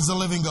 Praise the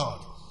living God.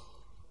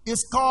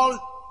 It's called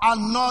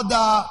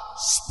another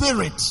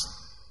spirit.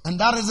 And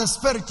that is the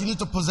spirit you need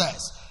to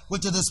possess,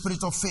 which is the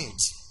spirit of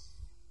faith.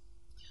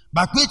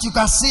 By which you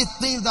can see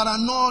things that are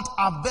not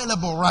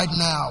available right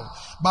now.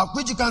 By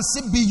which you can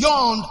see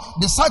beyond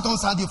the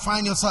circumstance you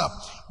find yourself.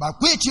 By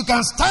which you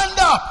can stand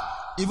up,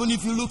 even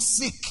if you look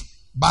sick.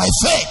 By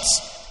faith,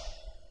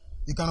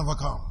 you can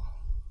overcome.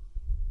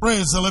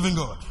 Praise the living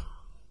God.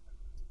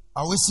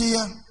 Are we see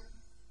here?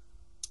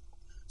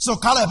 So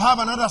Caleb have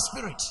another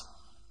spirit.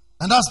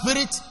 And that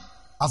spirit,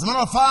 as a matter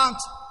of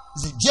fact,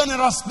 is a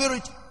general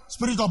spirit.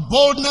 Spirit of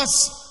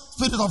boldness.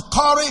 Spirit of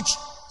courage.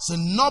 It's a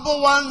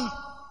noble one.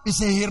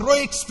 It's a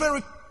heroic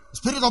spirit.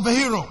 Spirit of a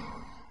hero.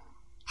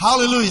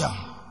 Hallelujah.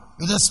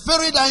 It's a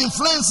spirit that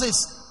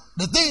influences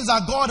the things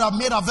that God have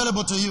made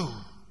available to you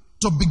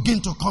to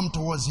begin to come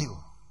towards you.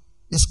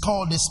 It's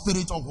called the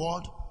spirit of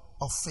what?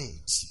 Of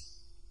faith.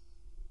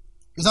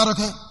 Is that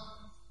okay?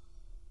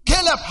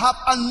 Caleb had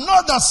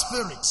another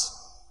spirit.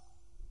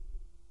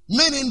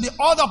 Meaning the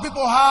other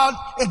people had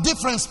a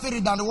different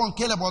spirit than the one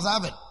Caleb was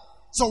having.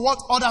 So what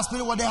other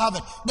spirit were they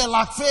having? They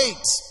lacked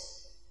faith.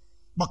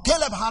 But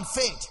Caleb had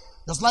faith.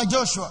 Just like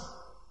Joshua.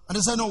 And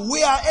they said, no,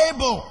 we are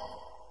able.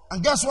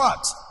 And guess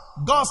what?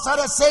 God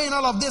started saying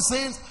all of these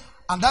things.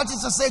 And that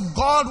is to say,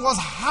 God was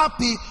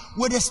happy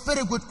with the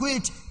spirit with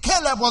which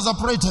Caleb was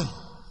operating.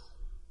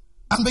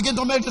 And began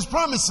to make these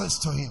promises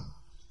to him.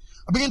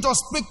 I began to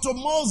speak to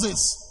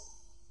Moses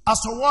as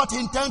to what he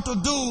intended to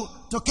do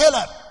to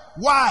Caleb.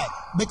 Why?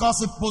 Because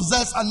he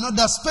possessed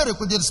another spirit,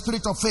 which is the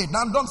spirit of faith.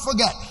 Now don't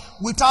forget,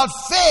 without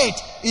faith,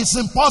 it's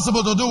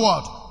impossible to do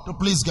what? To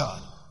please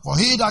God. For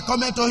he that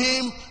cometh to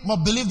him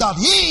must believe that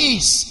he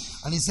is,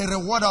 and he's a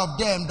rewarder of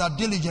them that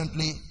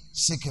diligently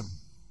seek him.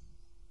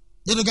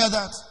 Did you get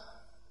that?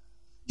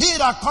 He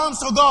that comes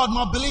to God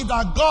must believe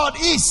that God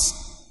is.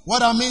 What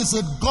that means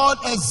is God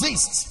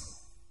exists.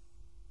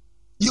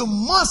 You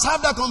must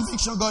have that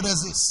conviction God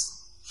exists.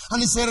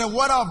 And he's a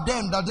rewarder of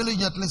them that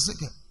diligently seek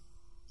him.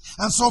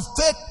 And so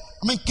faith,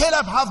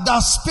 Caleb have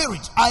that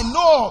spirit. I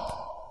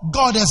know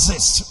God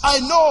exists. I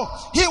know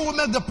he will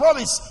make the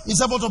promise.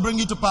 He's able to bring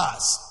it to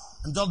pass.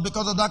 And just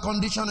because of that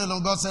condition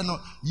alone, God said, no,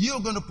 you're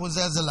going to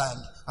possess the land.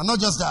 And not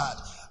just that,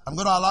 I'm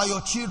going to allow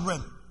your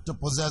children to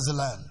possess the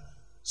land.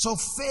 So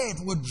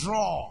faith will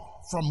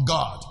draw from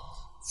God.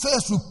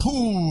 Faith will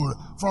pull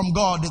from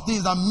God the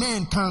things that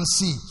men can't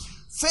see.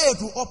 Faith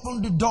will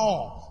open the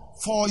door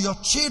for your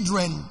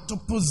children to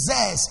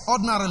possess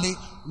ordinarily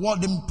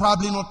what they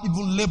probably not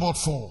even labored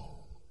for.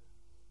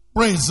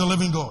 Praise the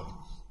living God.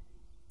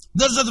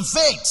 This is the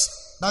faith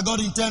that God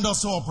intended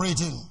us to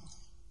operate in.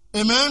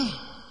 Amen.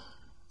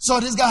 So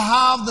this guy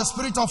have the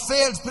spirit of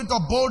faith, spirit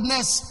of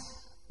boldness,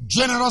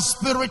 generous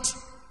spirit,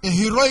 a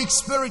heroic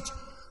spirit,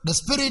 the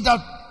spirit that,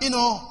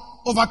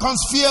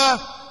 overcomes fear.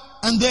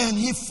 And then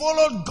he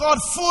followed God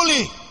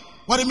fully.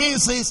 What it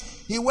means is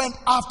he went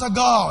after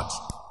God.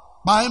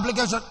 By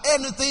implication,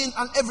 anything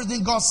and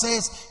everything God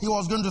says, he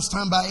was going to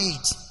stand by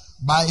it.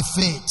 By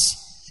faith.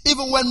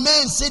 Even when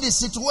men see the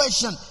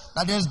situation,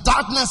 that there's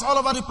darkness all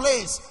over the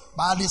place,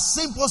 by the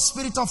simple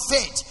spirit of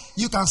faith,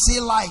 you can see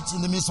light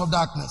in the midst of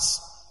darkness.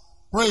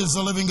 Praise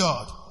the living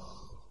God.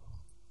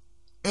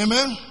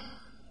 Amen.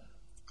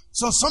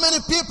 So many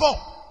people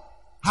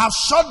have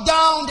shut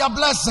down their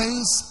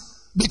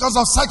blessings because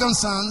of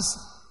circumstances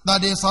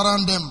that they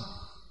surround them.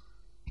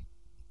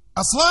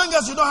 As long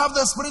as you don't have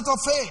the spirit of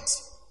faith,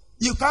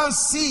 you can't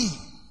see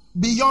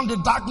beyond the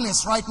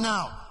darkness right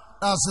now.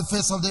 That's the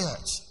face of the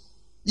earth.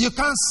 You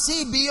can't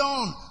see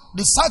beyond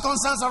the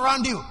circumstance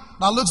around you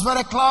that looks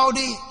very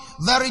cloudy,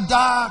 very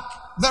dark,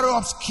 very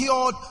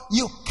obscured.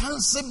 You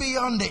can't see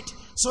beyond it.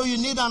 So you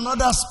need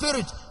another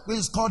spirit, which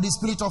is called the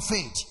spirit of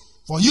faith.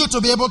 For you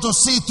to be able to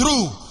see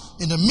through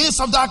in the midst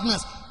of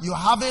darkness, you're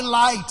having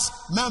light.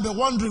 Men be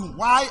wondering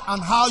why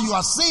and how you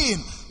are seeing.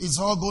 It's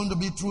all going to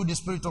be through the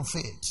spirit of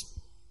faith.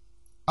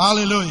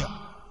 Hallelujah.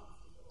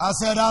 I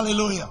said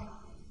hallelujah.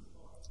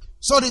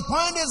 So the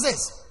point is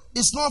this.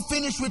 It's not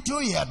finished with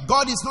you yet.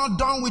 God is not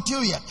done with you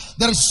yet.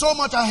 There is so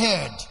much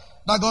ahead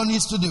that God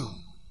needs to do.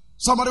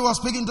 Somebody was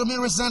speaking to me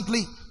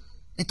recently,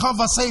 a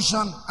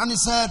conversation, and he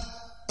said,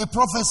 a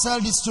prophet said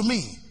this to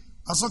me.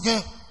 That's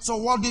okay. So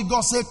what did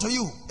God say to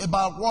you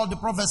about what the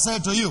prophet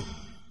said to you?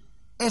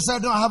 He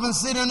said, no, I haven't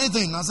seen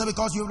anything. I said,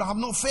 because you have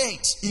no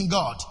faith in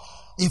God.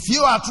 If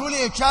you are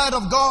truly a child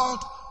of God,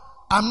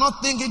 I'm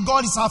not thinking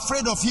God is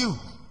afraid of you.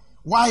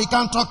 Why he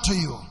can't talk to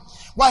you?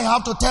 Why you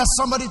have to tell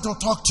somebody to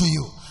talk to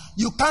you?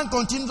 You can't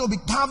continue to be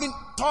having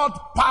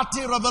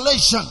third-party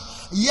revelation,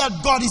 yet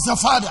God is your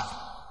father.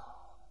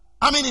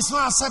 It's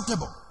not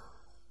acceptable.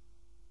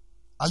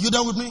 Are you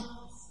there with me?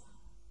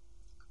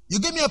 You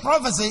give me a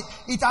prophecy,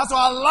 it has to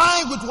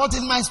align with what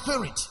is my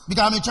spirit,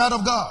 because I'm a child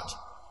of God.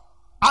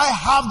 I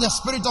have the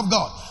Spirit of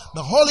God.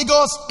 The Holy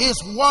Ghost is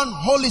one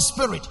Holy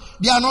Spirit.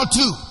 They are not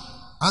two.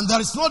 And there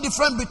is no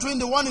difference between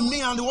the one in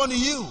me and the one in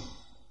you.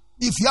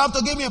 If you have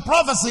to give me a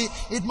prophecy,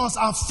 it must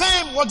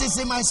affirm what is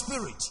in my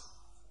spirit.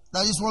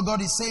 That is what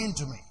God is saying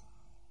to me.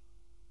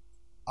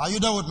 Are you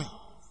there with me?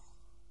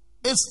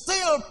 It's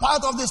still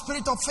part of the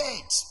spirit of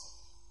faith.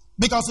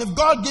 Because if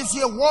God gives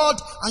you a word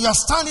and you are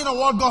standing on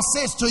what God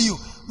says to you.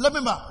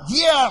 Remember,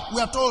 here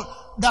we are told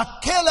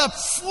that Caleb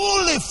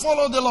fully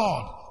followed the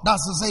Lord.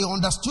 That's to say, he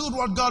understood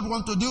what God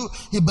wanted to do.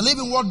 He believed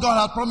in what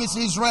God had promised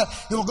Israel.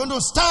 He was going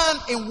to stand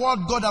in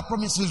what God had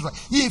promised Israel.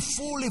 He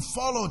fully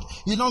followed.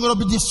 He's not going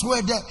to be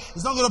dissuaded.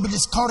 He's not going to be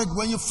discouraged.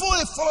 When you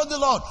fully follow the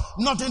Lord,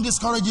 nothing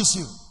discourages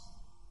you.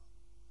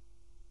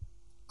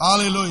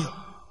 Hallelujah.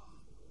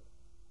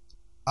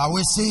 Are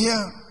we still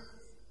here?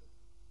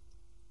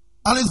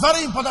 And it's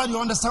very important you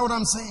understand what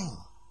I'm saying.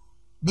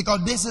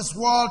 Because this is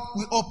what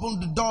will open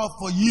the door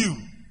for you.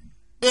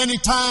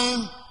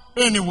 Anytime,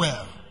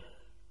 anywhere.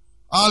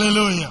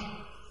 Hallelujah.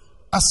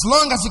 As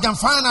long as you can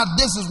find out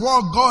this is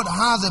what God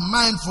has in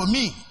mind for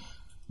me,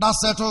 that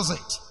settles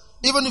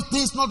it. Even if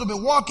things not to be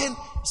working,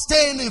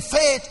 staying in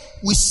faith,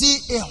 we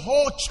see a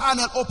whole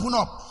channel open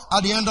up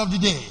at the end of the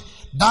day.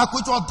 That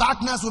which was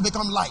darkness will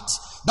become light.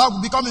 That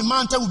will become a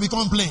mountain will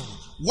become plain.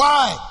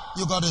 Why?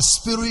 You got a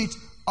spirit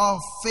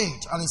of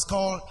faith, and it's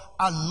called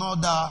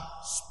another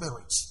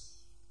spirit.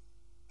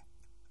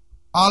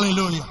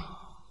 Hallelujah.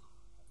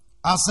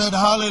 I said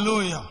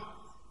hallelujah.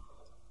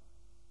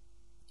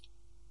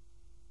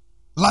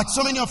 Like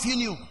so many of you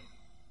knew,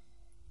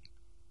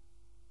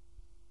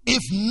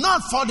 if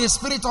not for the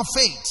spirit of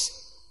faith,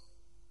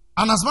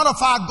 and as a matter of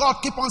fact, God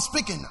keep on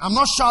speaking, I'm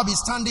not sure I'll be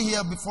standing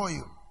here before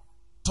you,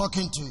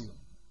 talking to you.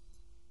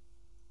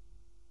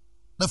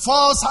 The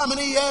first how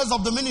many years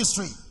of the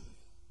ministry,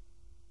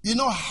 you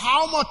know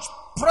how much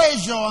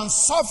pressure and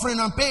suffering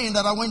and pain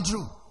that I went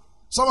through.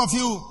 Some of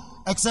you,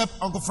 except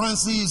Uncle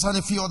Francis and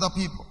a few other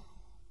people.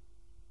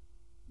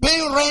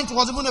 Paying rent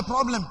was even a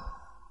problem.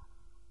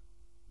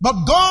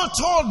 But God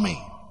told me,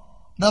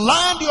 the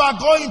land you are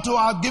going to,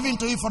 I've given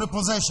to you for the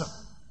possession.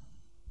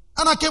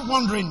 And I kept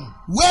wondering,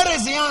 where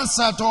is the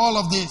answer to all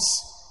of this?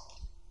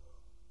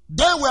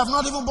 Then we have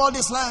not even bought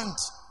this land.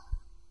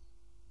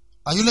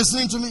 Are you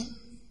listening to me?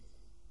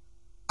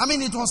 I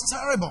mean, it was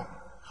terrible.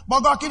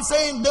 But God keeps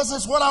saying, this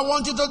is what I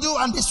want you to do,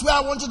 and this way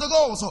I want you to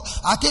go. So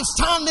I keep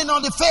standing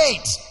on the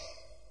faith,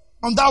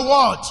 on that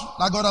word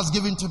that God has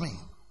given to me.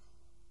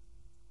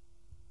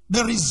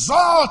 The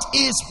result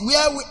is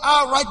where we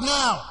are right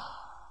now.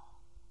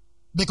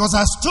 Because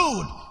I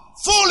stood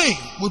fully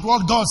with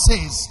what God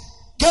says.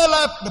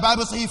 Caleb, the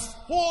Bible says, he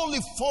fully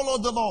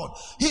followed the Lord.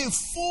 He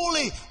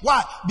fully,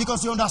 why?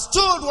 Because he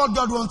understood what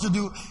God wants to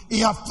do.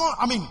 He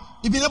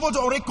been able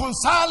to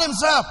reconcile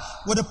himself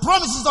with the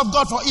promises of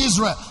God for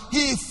Israel.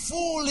 He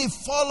fully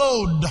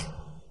followed.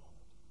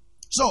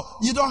 So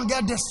you don't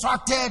get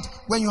distracted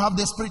when you have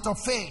the spirit of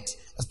faith.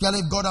 Especially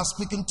if God has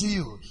spoken to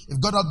you. If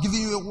God has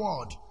given you a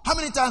word. How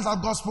many times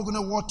have God spoken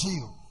a word to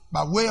you?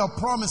 By way of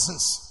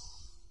promises.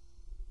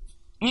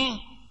 And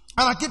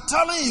I keep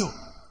telling you.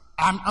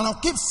 And I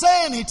keep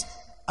saying it.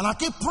 And I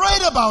keep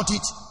praying about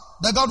it.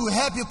 That God will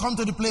help you come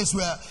to the place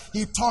where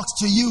He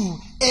talks to you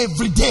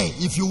every day,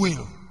 if you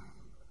will.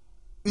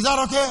 Is that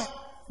okay?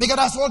 Because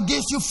that's what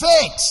gives you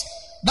faith.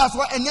 That's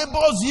what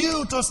enables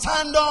you to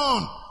stand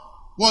on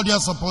what you're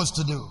supposed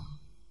to do.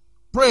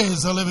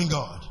 Praise the living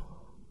God.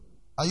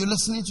 Are you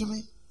listening to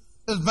me?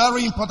 It's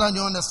very important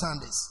you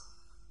understand this.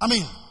 I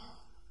mean,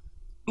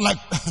 like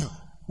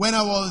when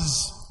I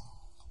was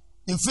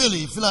in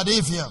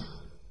Philadelphia,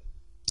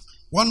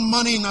 one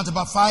morning at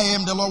about 5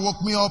 a.m., the Lord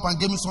woke me up and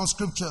gave me some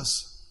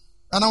scriptures.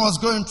 And I was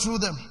going through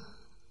them,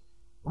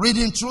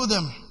 reading through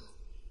them.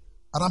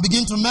 And I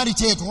began to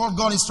meditate what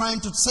God is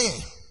trying to say.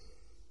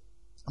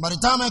 And by the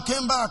time I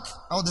came back,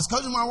 I was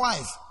discussing with my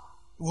wife.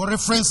 We were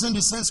referencing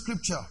the same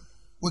scripture.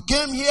 We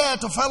came here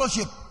to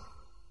fellowship.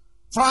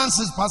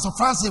 Pastor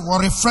Francis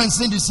was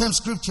referencing the same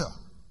scripture.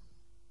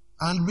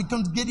 And we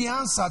can get the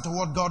answer to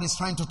what God is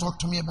trying to talk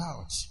to me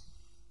about.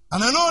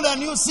 And I know that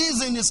new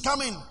season is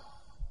coming,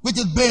 which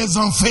is based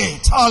on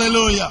faith.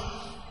 Hallelujah.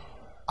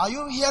 Are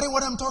you hearing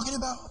what I'm talking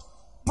about?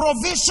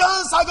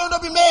 Provisions are going to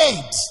be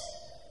made.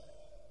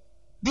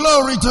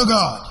 Glory to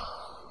God.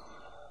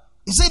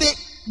 You see,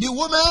 the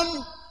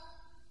woman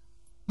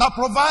that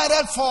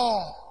provided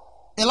for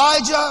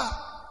Elijah,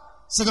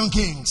 2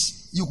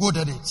 Kings, you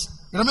quoted it.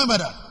 You remember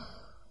that?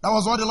 That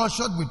was what the Lord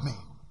showed with me.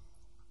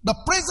 The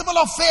principle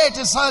of faith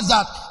is such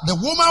that the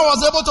woman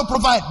was able to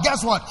provide.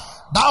 Guess what?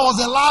 That was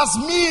the last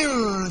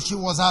meal she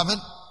was having.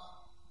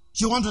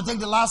 She wanted to take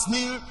the last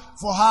meal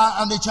for her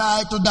and the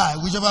child to die,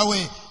 whichever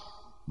way.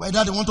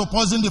 Whether they want to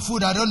poison the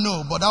food, I don't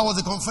know. But that was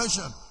the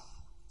confession.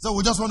 So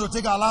we just want to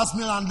take our last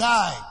meal and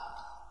die.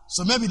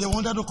 So maybe they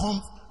wanted to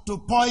come to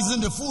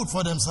poison the food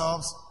for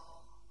themselves.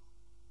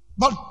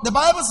 But the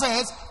Bible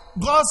says,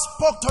 God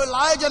spoke to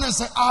Elijah and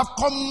said, I have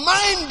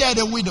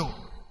commanded a widow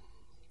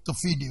to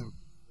feed you.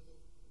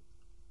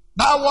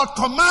 That word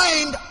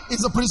command is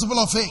the principle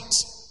of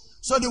faith.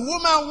 So the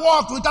woman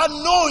walked without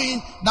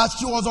knowing that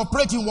she was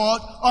operating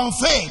what? On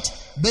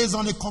faith, based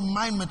on the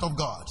commandment of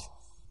God.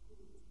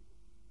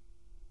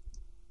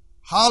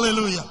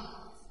 Hallelujah.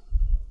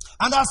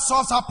 And that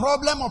solves her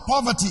problem of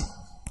poverty.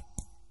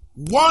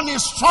 One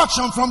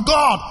instruction from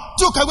God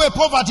took away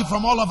poverty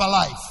from all of her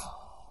life.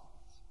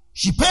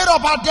 She paid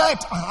up her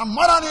debt and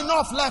more than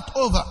enough left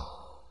over.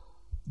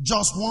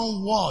 Just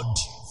one word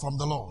from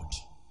the Lord.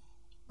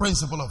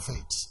 Principle of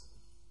faith.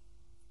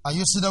 Are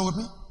you still there with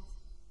me?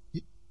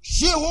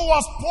 She who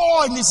was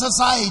poor in the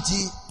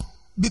society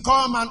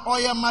became an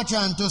oil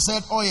merchant to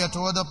sell oil to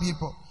other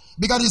people.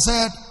 Because he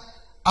said,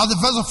 at the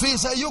verse of faith, he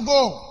said, you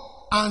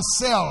go and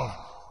sell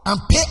and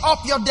pay up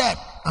your debt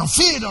and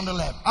feed on the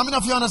left. How many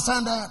of you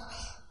understand that?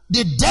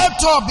 The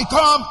debtor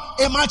become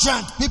a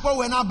merchant. People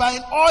were now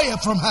buying oil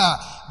from her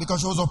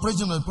because she was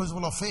operating on the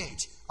principle of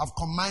faith. I've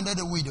commanded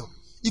the widow.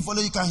 If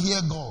only you can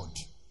hear God.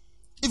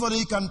 If only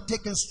you can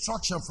take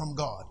instruction from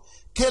God.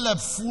 Caleb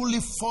fully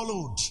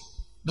followed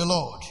the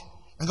Lord.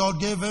 And God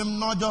gave him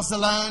not just the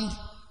land,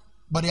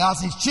 but he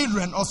asked his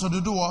children also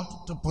to do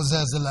what? To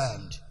possess the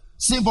land.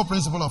 Simple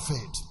principle of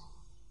faith.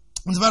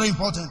 It's very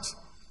important.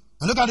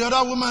 And look at the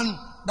other woman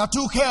that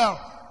took care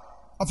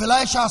of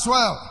Elisha as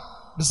well.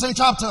 The same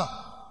chapter.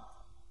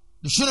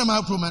 The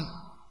Shunammite woman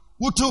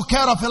who took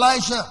care of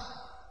Elisha.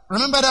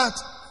 Remember that?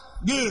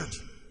 Good.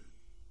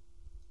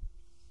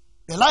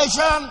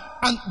 Elisha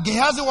and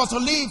Gehazi was to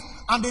leave,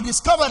 and they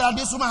discovered that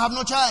this woman had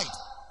no child.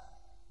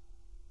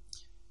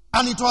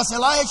 And it was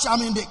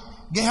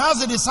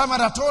Gehazi the servant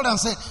that told them,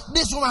 said,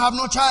 this woman have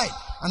no child.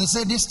 And he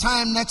said, this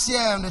time next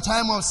year, in the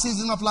time of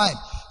season of life,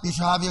 you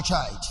shall have your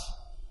child.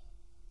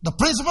 The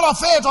principle of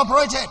faith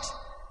operated.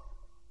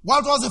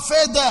 What was the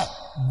faith there?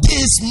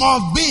 This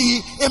must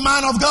be a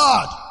man of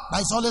God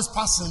that is always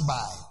passing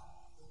by.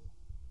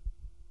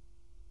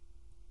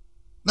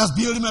 Let's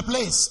build him a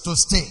place to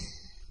stay.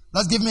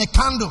 Let's give him a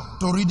candle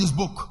to read his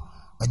book.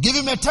 Give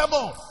him a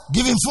table,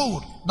 give him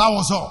food. That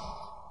was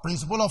all.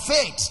 Principle of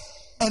faith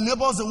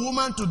enables a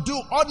woman to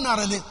do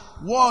ordinarily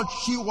what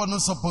she was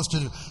not supposed to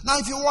do. Now,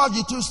 if you watch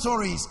the two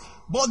stories,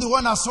 both the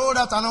one that sold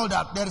that and all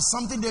that, there is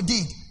something they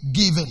did,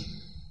 giving.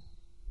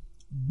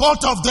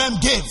 Both of them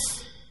gave.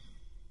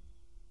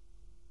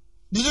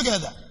 Did you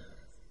get that?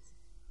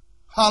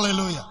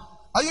 Hallelujah.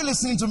 Are you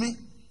listening to me?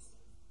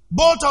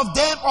 Both of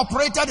them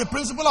operated the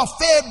principle of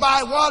faith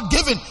by what?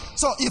 Giving.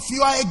 So if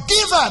you are a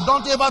giver,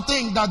 don't ever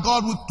think that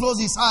God will close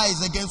his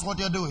eyes against what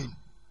you're doing.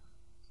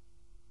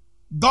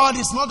 God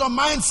is not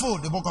unmindful,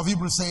 the book of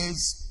Hebrews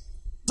says,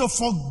 to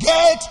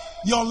forget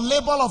your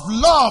labor of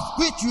love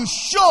which you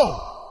show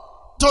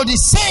to the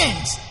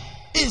saints.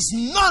 Is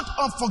not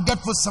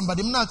unforgetful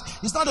somebody.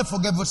 It's not a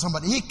forgetful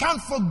somebody. He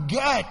can't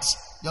forget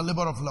your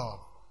labor of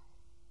love.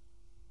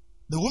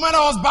 The woman that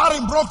was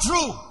barren broke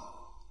through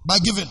by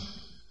giving.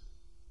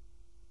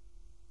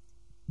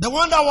 The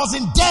one that was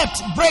in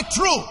debt break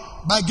through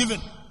by giving.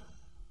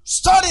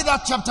 Study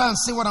that chapter and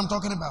see what I'm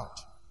talking about.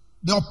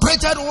 They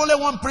operated only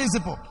one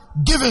principle,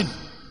 giving,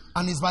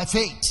 and it's by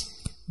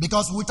faith.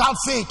 Because without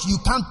faith, you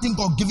can't think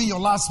of giving your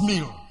last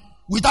meal.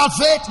 Without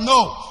faith,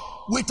 no.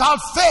 Without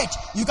faith,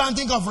 you can't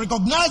think of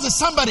recognizing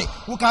somebody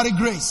who carries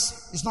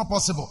grace. It's not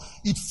possible.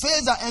 It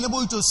fails that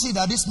enable you to see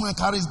that this man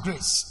carries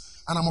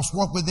grace. And I must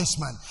work with this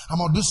man. I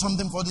must do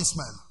something for this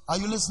man. Are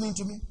you listening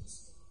to me?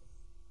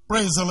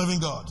 Praise the living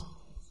God.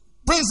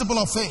 Principle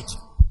of faith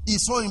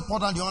is so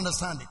important you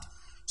understand it.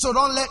 So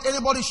don't let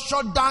anybody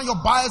shut down your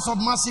bias of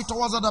mercy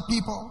towards other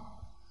people.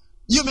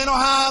 You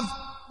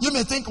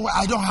may think, well,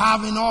 I don't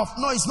have enough.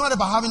 No, it's not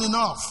about having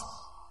enough.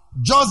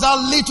 Just that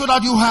little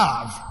that you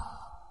have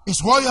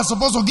is what you're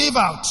supposed to give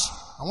out.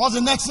 And what's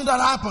the next thing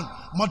that happened?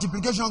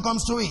 Multiplication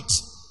comes to it.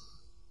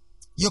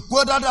 You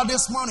quoted that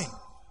this morning.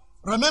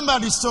 Remember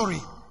the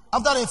story.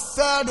 After they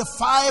fed the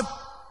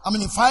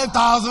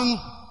 5,000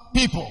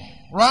 people,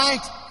 right?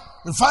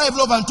 With 5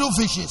 loaves and 2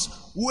 fishes.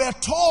 We're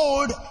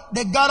told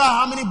they gathered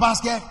how many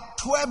baskets?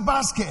 12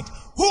 baskets.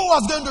 Who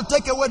was going to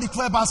take away the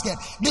 12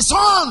 baskets? The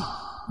son.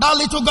 That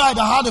little guy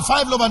that had the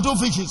 5 loaves and 2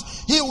 fishes.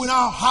 He will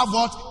now have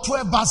what?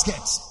 12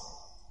 baskets.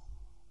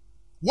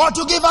 What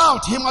you give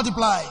out, he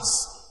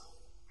multiplies.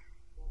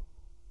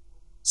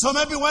 So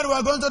maybe when we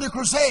are going to the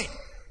crusade,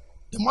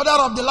 the mother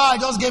of the lie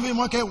just gave him,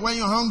 okay, when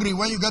you're hungry,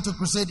 when you get to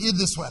crusade, eat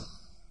this one.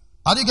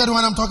 Are you getting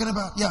what I'm talking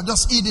about? Yeah,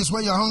 just eat this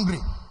when you're hungry.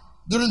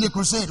 During the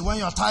crusade, when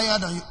you're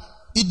tired, and you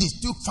eat this.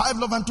 5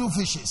 loaves and 2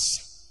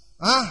 fishes.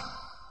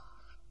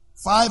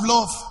 5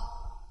 loaves,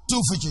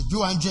 2 fishes,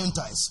 Jew and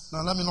Gentiles.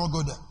 Now let me not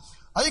go there.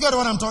 Are you getting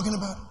what I'm talking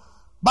about?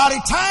 By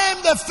the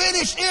time they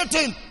finished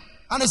eating,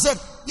 and they said,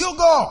 you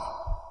go.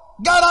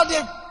 Gather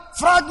the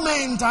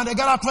fragment and they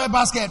gather 12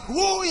 baskets.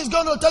 Who is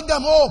going to take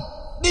them home?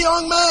 The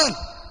young man.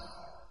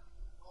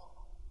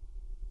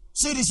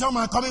 See this young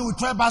man coming with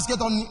 12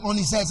 baskets on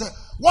his head. Say,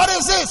 what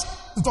is this?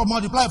 It will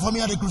multiply for me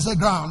at the crusade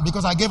ground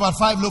because I gave out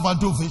 5 loaves and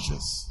 2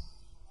 fishes.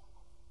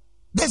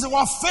 This is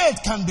what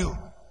faith can do.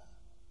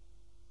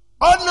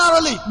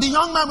 Ordinarily, the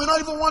young man will not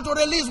even want to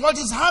release what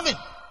he's having.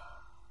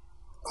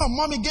 Oh,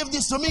 mommy gave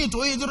this to me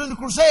to eat during the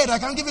crusade. I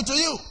can't give it to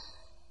you.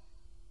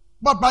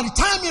 But by the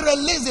time he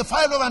released the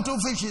 5 loaves and 2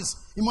 fishes,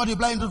 he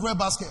multiplied into 12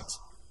 baskets.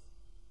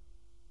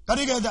 Can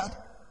you get that?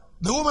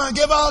 The woman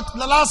gave out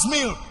the last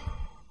meal.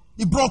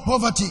 He broke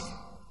poverty.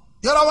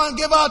 The other one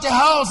gave out a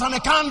house and a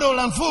candle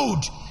and food.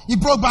 He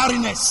broke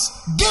barrenness.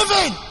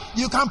 Giving,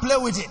 you can't play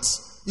with it.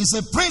 It's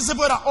a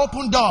principle that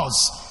opens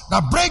doors,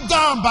 that break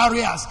down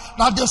barriers,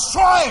 that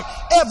destroy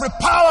every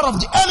power of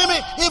the enemy,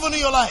 even in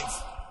your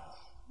life.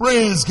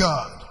 Praise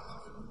God.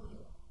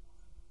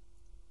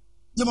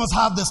 You must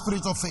have the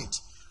spirit of faith.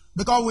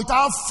 Because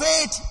without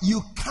faith,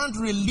 you can't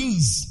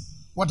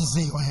release what is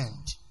in your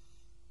hand.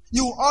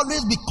 You will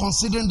always be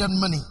considering that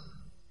money.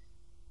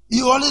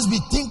 You will always be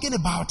thinking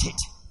about it.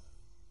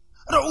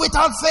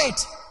 Without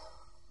faith,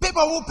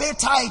 people who pay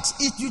tithes,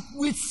 it's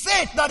with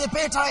faith that they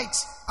pay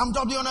tithes. I'm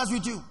just being honest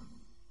with you.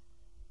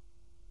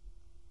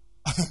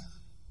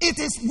 It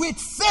is with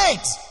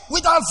faith.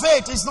 Without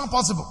faith, it's not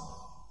possible.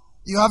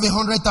 You have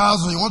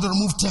 100,000, you want to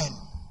remove 10.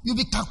 You'll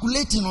be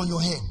calculating on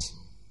your head.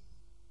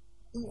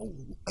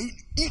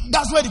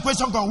 That's where the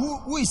question comes.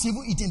 Who is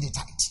even eating the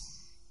tithe?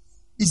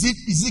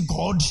 Is it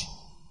God?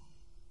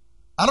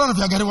 I don't know if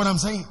you're getting what I'm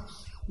saying.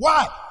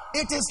 Why?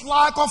 It is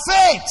lack of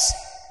faith.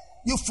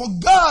 You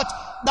forgot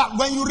that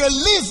when you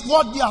release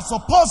what you are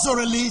supposed to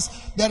release,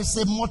 there is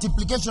a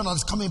multiplication that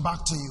is coming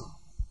back to you.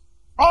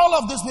 All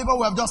of these people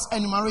we have just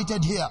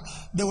enumerated here,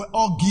 they were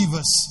all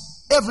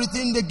givers.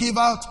 Everything they give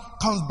out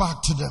comes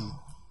back to them.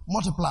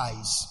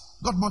 Multiplies.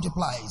 God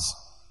multiplies.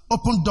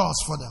 Open doors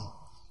for them.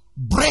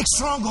 Break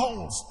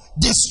strongholds.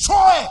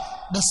 Destroy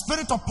the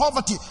spirit of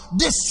poverty.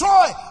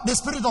 Destroy the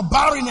spirit of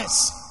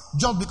barrenness.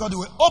 Just because they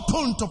were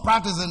open to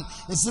practicing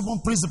a simple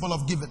principle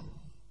of giving.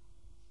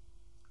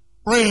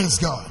 Praise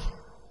God.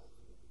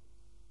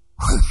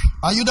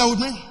 Are you there with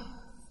me?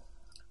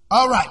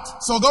 All right.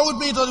 So go with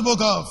me to the book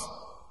of,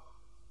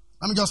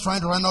 I'm just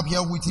trying to run up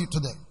here with you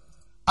today.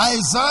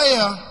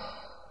 Isaiah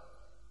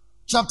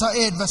chapter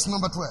 8 verse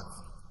number 12.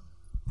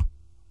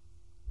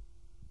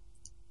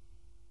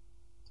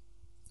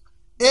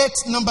 8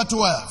 number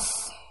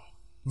 12.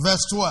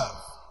 Verse 12.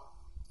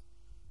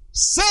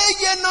 Say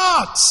ye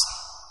not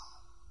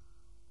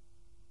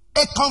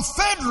a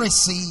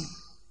confederacy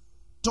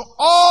to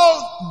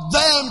all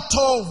them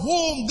to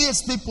whom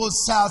these people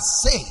shall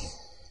say,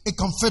 a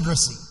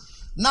confederacy.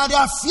 Now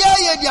their fear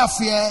ye their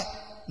fear,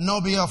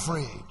 nor be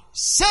afraid.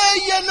 Say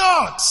ye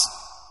not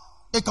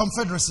a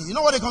confederacy. You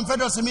know what a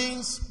confederacy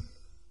means?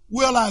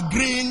 We all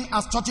agreeing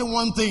as touching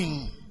one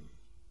thing.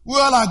 We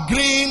all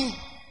agreeing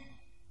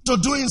to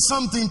doing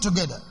something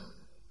together.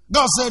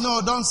 God said,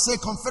 no, don't say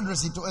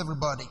confederacy to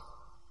everybody.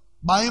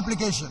 By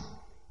implication,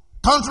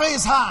 country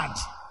is hard.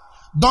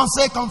 Don't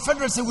say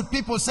confederacy with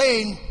people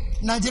saying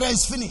Nigeria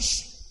is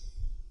finished.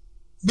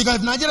 Because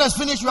if Nigeria is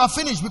finished, you are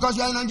finished because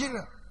you are in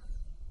Nigeria.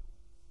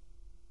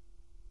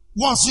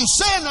 Once you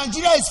say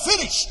Nigeria is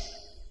finished,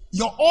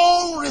 your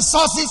own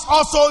resources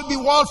also be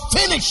world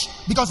finished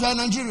because you are in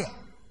Nigeria.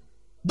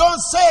 Don't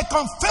say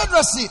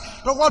confederacy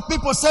to what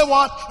people say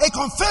what? A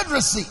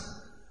confederacy.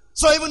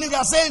 So even if they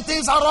are saying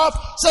things are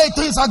rough, say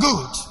things are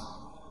good.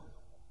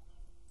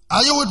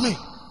 Are you with me?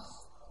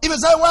 If you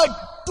say,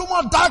 well, too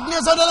much darkness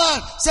in the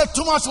land, say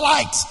too much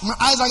light. My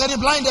eyes are getting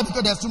blinded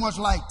because there's too much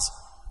light.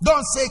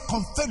 Don't say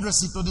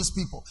confederacy to these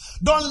people.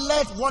 Don't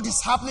let what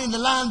is happening in the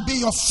land be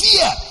your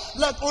fear.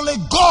 Let only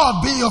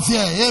God be your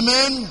fear.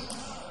 Amen.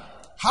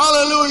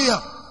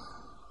 Hallelujah.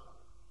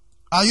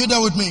 Are you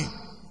there with me?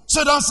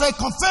 So don't say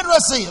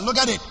confederacy. Look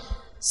at it.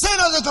 Say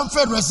not a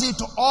confederacy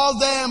to all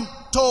them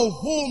to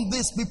whom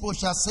these people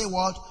shall say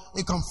what?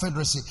 A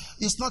confederacy.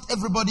 It's not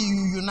everybody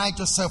you unite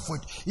yourself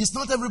with. It's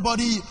not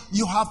everybody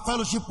you have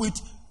fellowship with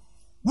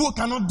who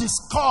cannot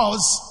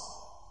discuss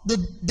the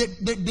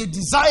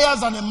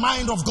desires and the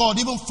mind of God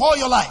even for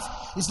your life.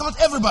 It's not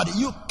everybody.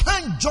 You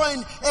can't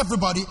join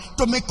everybody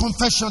to make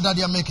confession that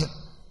they are making.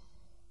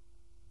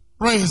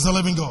 Praise the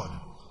living God.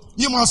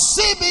 You must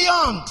see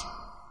beyond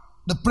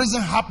the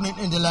present happening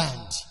in the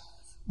land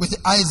with the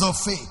eyes of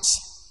faith.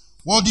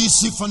 What do you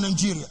see for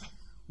Nigeria?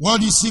 What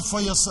do you see for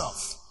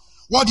yourself?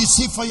 What do you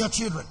see for your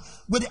children?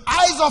 With the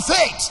eyes of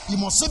faith, you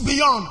must see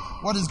beyond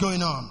what is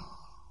going on.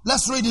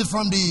 Let's read it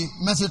from the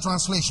Message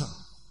translation.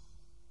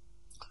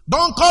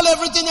 Don't call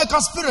everything a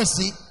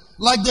conspiracy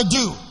like they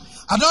do.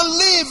 And don't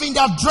live in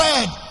that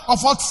dread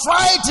of what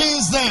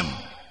frightens them.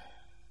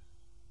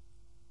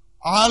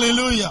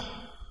 Hallelujah.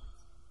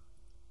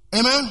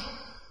 Amen.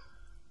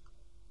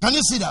 Can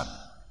you see that?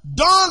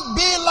 Don't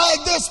be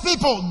like these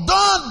people.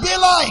 Don't be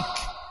like.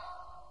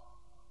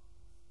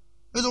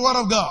 It's the word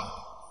of God.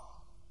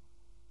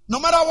 No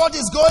matter what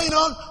is going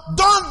on,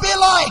 don't be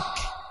like.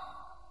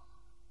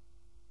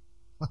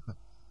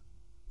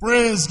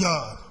 Praise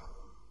God.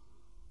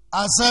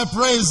 I say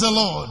praise the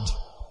Lord.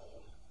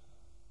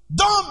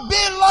 Don't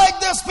be like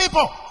these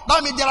people.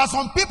 That means there are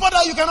some people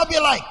that you cannot be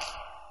like.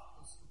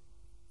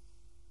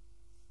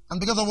 And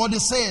because of what they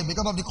say,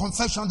 because of the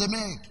confession they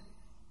make,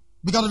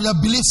 because of their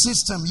belief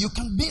system, you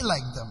can be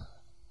like them.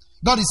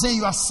 God is saying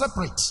you are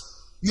separate.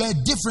 You are a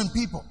different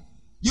people.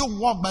 You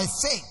walk by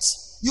faith.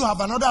 You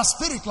have another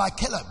spirit like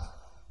Caleb.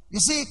 You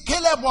see,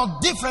 Caleb was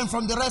different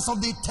from the rest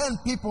of the 10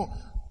 people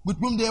with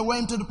whom they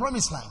went to the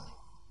promised land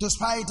to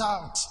spy it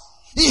out.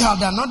 He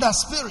had another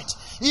spirit.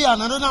 He had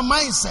another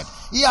mindset.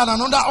 He had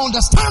another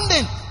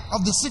understanding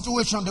of the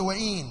situation they were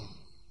in.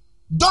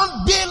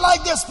 Don't be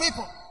like these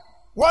people.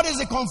 What is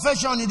the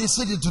confession in the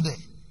city today?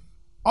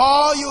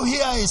 All you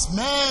hear is,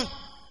 man,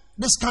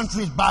 this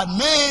country is bad.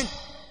 Man,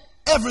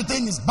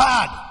 everything is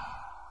bad.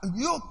 And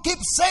you keep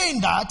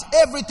saying that,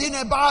 everything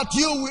about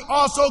you will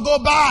also go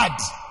bad.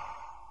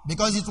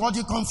 Because it's what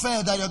you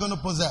confess that you're going to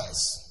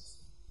possess.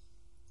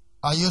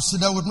 Are you still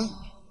there with me?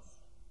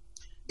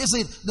 You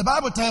see, the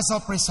Bible tells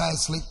us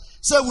precisely,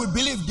 so we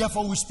believe,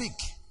 therefore we speak.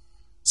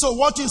 So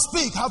what you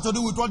speak has to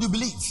do with what you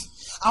believe.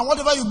 And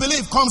whatever you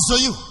believe comes to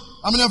you.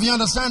 How many of you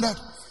understand that?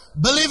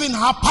 Believing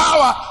has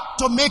power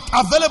to make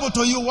available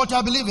to you what you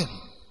are believing.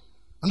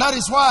 And that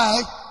is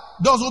why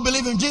those who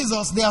believe in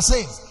Jesus, they are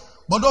saved.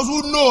 But those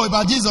who know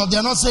about Jesus, they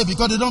are not saved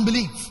because they don't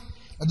believe.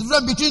 The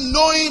difference between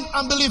knowing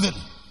and believing.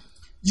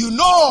 You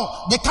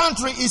know the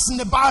country is in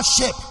a bad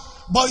shape,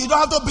 but you don't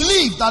have to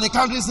believe that the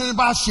country is in a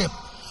bad shape.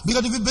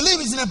 Because if you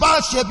believe it's in a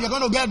bad shape, you're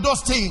going to get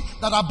those things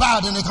that are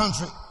bad in the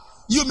country.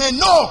 You may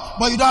know,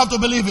 but you don't have to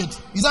believe it.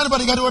 Is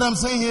anybody getting what I'm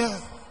saying here?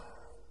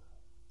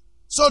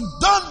 So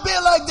don't be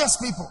like these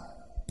people.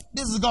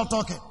 This is God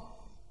talking.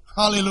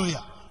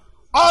 Hallelujah.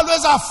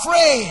 Always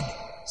afraid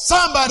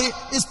somebody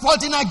is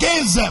plotting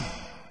against them.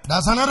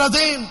 That's another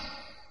thing.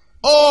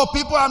 Oh,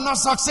 people are not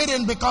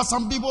succeeding because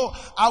some people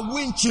are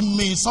winching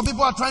me. Some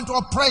people are trying to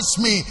oppress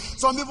me.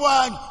 Some people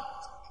are...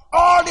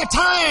 All the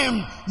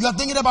time you are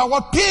thinking about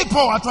what people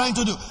are trying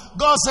to do.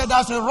 God said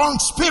that's a wrong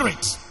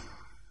spirit.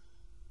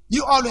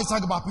 You always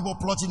talk about people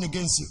plotting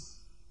against you.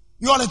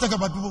 You always talk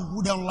about people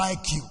who don't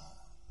like you.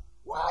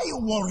 Why are you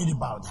worried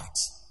about that?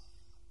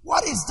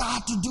 What is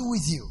that to do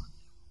with you?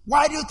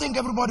 Why do you think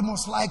everybody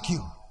must like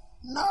you?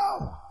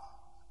 No.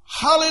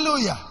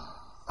 Hallelujah.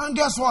 And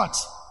guess what?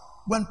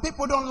 When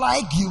people don't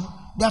like you,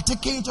 they are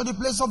taken you to the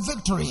place of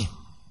victory.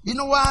 You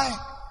know why?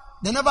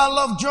 They never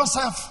loved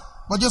Joseph.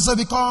 But Joseph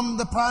become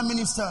the prime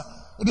minister.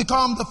 He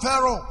become the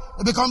pharaoh.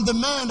 He become the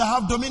man that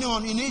have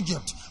dominion in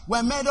Egypt.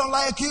 When men don't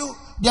like you,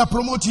 they are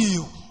promoting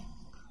you.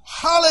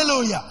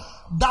 Hallelujah.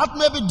 That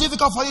may be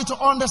difficult for you to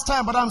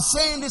understand, but I'm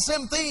saying the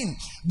same thing.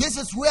 This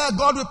is where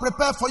God will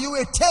prepare for you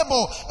a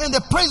table in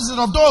the presence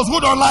of those who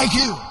don't like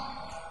you.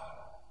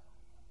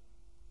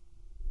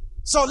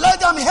 So let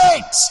them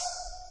hate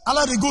and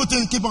let the good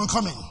things keep on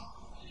coming.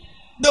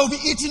 They will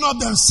be eating up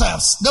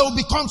themselves. They will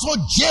become so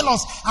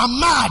jealous and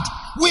mad.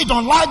 We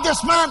don't like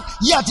this man,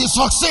 yet he's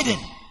succeeding.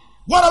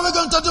 What are we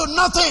going to do?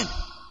 Nothing.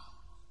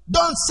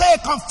 Don't say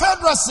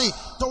confederacy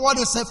to what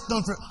is safe.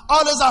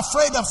 Always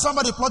afraid of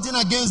somebody plotting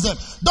against them.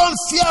 Don't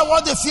fear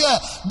what they fear.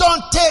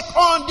 Don't take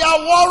on their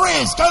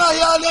worries. Can I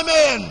hear an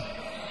amen?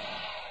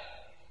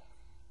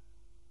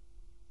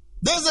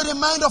 There's a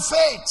reminder of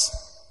faith.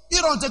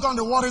 You don't take on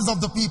the worries of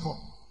the people.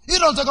 You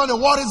don't take on the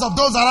worries of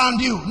those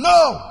around you.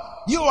 No.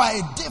 You are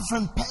a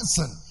different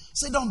person.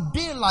 Say, don't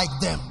be like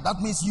them.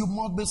 That means you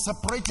must be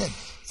separated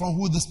from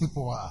who these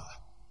people are.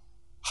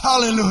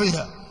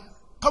 Hallelujah.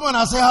 Come on,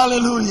 I say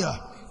hallelujah.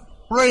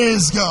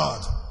 Praise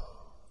God.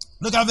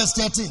 Look at verse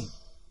 13.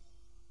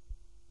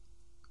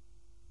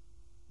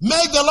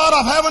 Make the Lord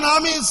of heaven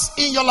armies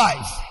in your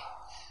life.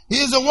 He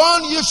is the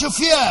one you should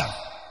fear.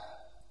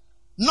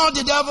 Not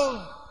the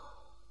devil,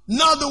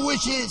 not the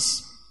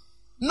witches,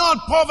 not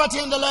poverty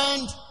in the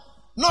land,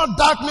 not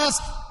darkness.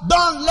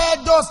 Don't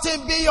let those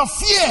things be your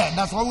fear.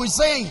 That's what we're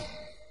saying.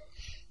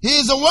 He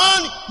is the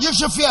one you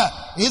should fear.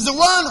 He is the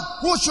one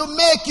who should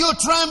make you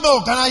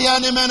tremble. Can I hear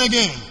an amen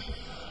again?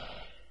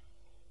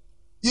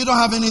 You don't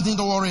have anything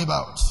to worry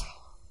about.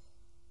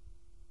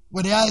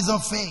 With the eyes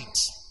of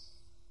faith,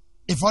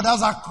 if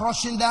others are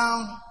crushing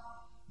down,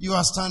 you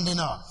are standing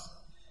up.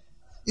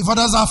 If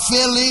others are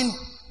failing,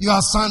 you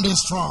are standing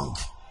strong.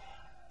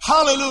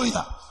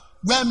 Hallelujah.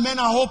 When men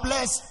are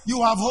hopeless,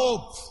 you have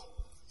hope.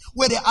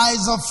 With the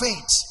eyes of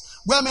faith.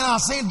 Where men are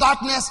seeing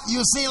darkness,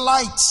 you see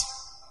light.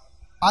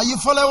 Are you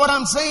following what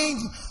I'm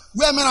saying?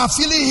 Where men are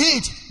feeling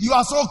heat, you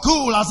are so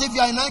cool as if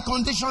you are in an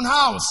air-conditioned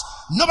house.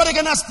 Nobody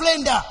can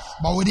explain that.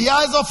 But with the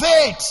eyes of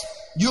faith,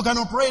 you can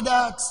operate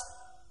that.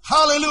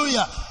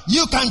 Hallelujah.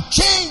 You can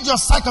change your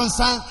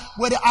circumstance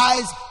with the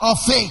eyes of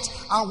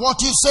faith. And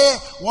what you say,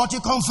 what you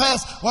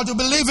confess, what you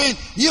believe in,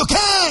 you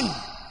can.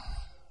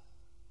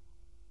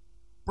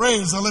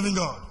 Praise the living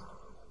God.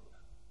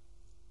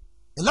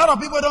 A lot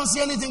of people don't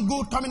see anything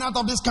good coming out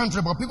of this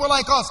country, but people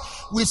like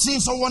us, we're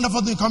seeing so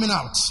wonderful things coming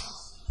out.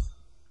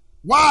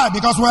 Why?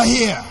 Because we're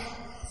here.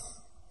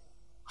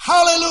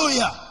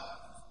 Hallelujah.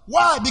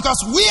 Why? Because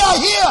we are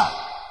here.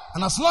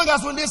 And as long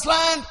as we're in this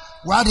land,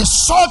 we are the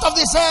salt of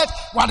this earth,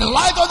 we are the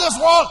light of this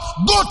world,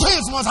 good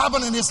things must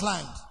happen in this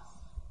land.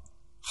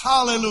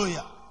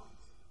 Hallelujah.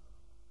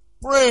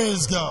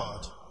 Praise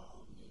God.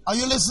 Are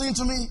you listening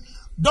to me?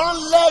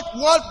 Don't let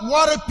what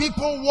worry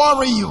people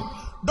worry you.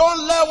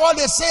 Don't let what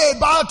they say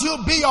about you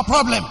be your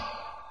problem.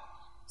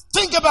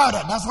 Think about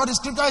it. That's what the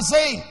scripture is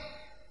saying.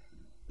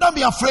 Don't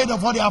be afraid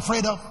of what you're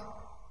afraid of.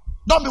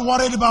 Don't be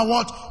worried about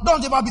what.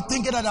 Don't ever be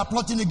thinking that they're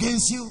plotting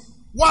against you.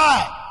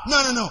 Why?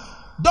 No.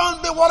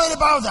 Don't be worried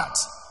about that.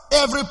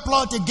 Every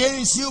plot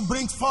against you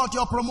brings forth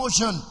your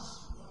promotion.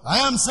 I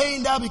am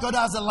saying that because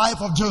that's the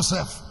life of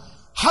Joseph.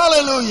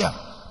 Hallelujah.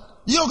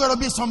 You're going to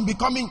be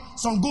becoming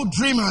some good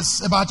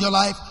dreamers about your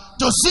life,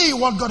 to see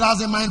what God has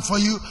in mind for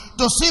you,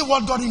 to see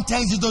what God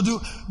intends you to do.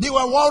 They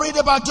were worried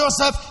about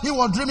Joseph. He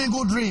was dreaming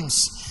good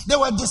dreams. They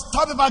were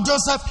disturbed about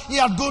Joseph. He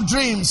had good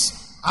dreams.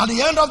 At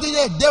the end of the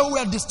day, they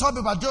were disturbed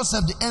about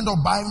Joseph. The end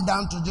of bowing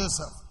down to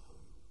Joseph.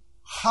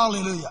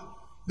 Hallelujah.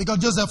 Because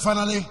Joseph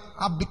finally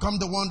had become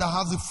the one that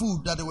has the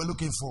food that they were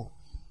looking for.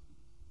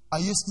 Are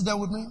you still there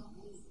with me?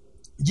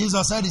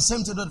 Jesus said the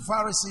same to the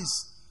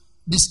Pharisees.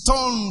 The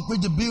stone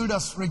which the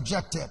builders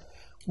rejected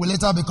will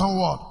later become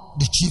what?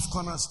 The chief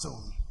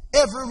cornerstone.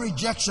 Every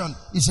rejection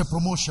is a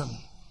promotion.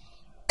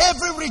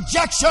 Every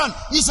rejection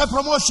is a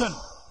promotion.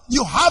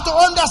 You have to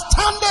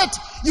understand it.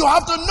 You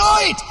have to know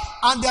it.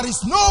 And there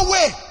is no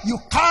way you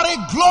carry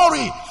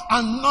glory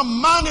and no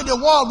man in the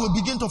world will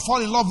begin to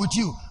fall in love with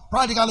you.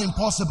 Practically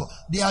impossible.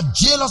 They are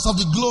jealous of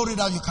the glory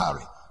that you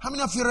carry. How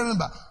many of you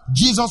remember?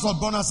 Jesus was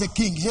born as a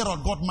king.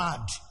 Herod got mad.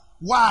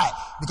 Why?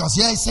 Because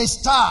here is a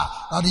star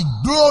that is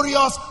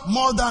glorious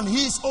more than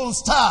his own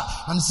star.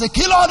 And he said,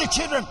 kill all the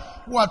children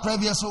who are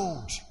 12 years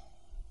old.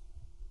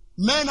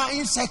 Men are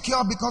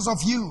insecure because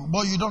of you,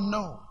 but you don't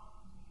know.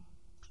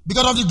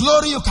 Because of the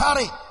glory you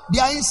carry, they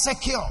are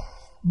insecure.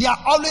 They are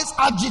always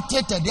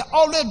agitated. They are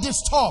always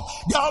disturbed.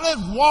 They are always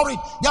worried.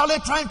 They are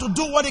always trying to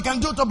do what they can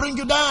do to bring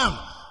you down.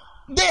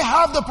 They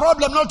have the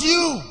problem, not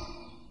you.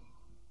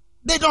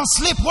 They don't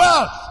sleep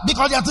well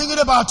because they are thinking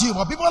about you.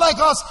 But people like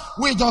us,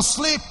 we just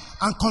sleep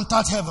and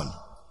contact heaven.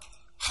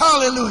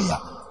 Hallelujah.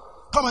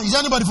 Come on, is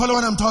anybody following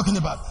what I'm talking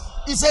about?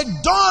 He said,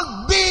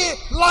 don't be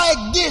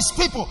like these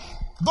people.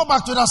 Go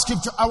back to that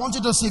scripture. I want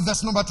you to see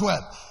verse number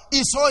 12.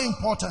 It's so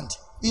important.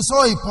 It's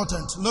so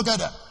important. Look at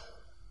that.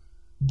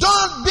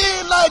 Don't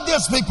be like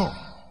these people.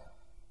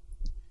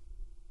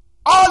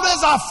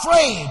 Always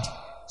afraid.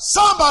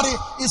 Somebody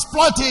is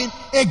plotting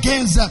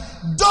against them.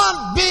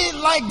 Don't be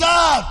like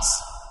that.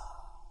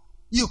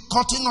 You're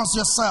cutting us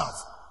yourself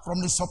from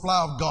the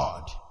supply of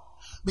God.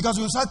 Because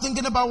when you start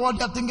thinking about what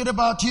they're thinking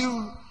about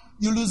you,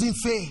 you're losing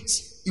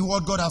faith in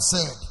what God has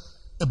said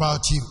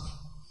about you.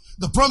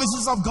 The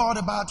promises of God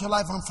about your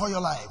life and for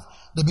your life,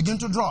 they begin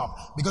to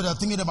drop because they're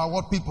thinking about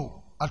what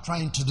people are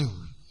trying to do.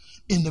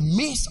 In the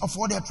midst of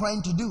what they're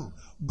trying to do,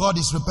 God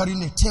is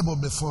preparing a table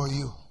before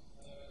you.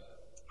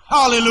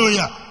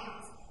 Hallelujah.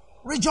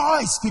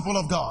 Rejoice, people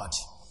of God.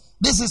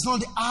 This is not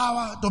the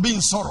hour to be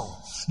in sorrow.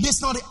 This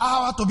is not the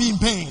hour to be in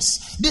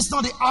pains. This is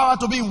not the hour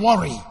to be in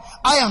worry.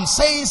 I am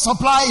saying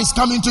supply is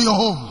coming to your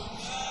home.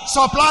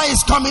 Supply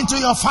is coming to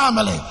your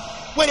family.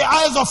 With the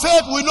eyes of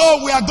faith, we know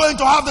we are going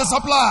to have the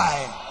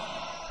supply.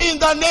 In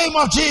the name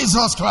of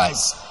Jesus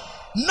Christ.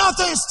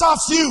 Nothing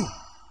stops you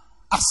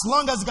as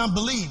long as you can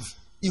believe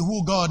in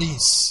who God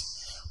is.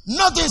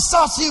 Nothing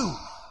stops you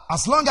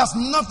as long as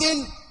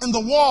nothing in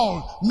the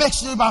world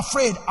makes you be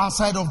afraid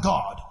outside of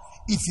God.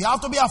 If you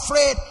have to be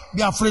afraid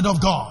of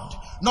God.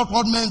 Not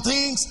what man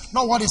thinks,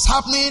 not what is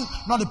happening,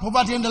 not the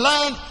poverty in the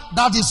land.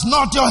 That is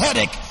not your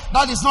headache.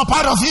 That is not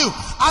part of you.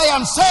 I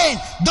am saying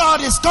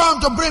God is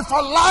come to bring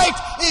for light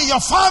in your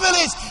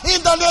families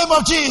in the name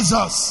of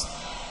Jesus.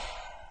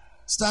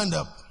 Stand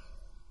up.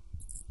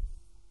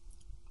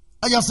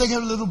 I just take it a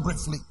little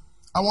briefly.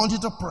 I want you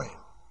to pray.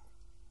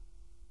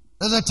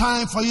 There's a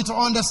time for you to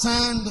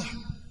understand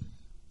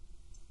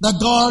that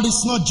God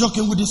is not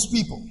joking with his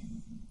people.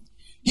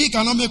 He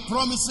cannot make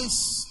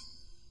promises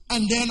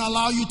and then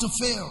allow you to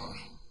fail.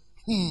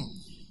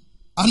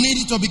 I need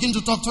you to begin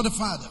to talk to the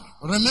Father.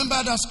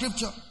 Remember that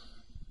scripture.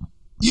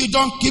 You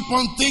don't keep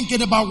on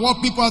thinking about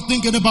what people are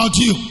thinking about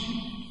you.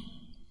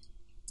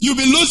 You'll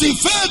be losing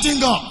faith in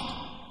God.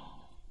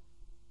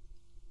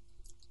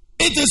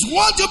 It is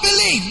what you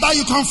believe that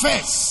you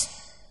confess.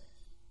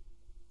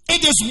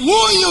 It is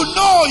who you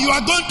know you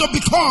are going to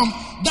become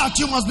that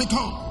you must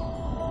become.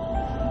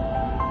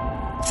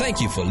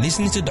 Thank you for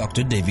listening to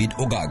Dr. David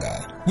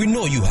OGAGA. We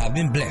know you have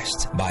been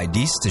blessed by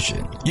this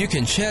station. You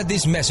can share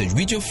this message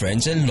with your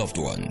friends and loved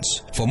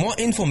ones. For more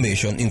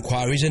information,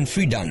 inquiries, and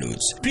free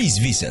downloads, please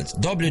visit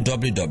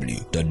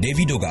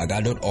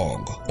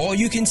www.davidogaga.org or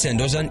you can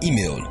send us an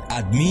email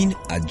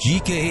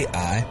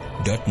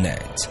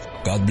admin@gkai.net.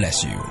 God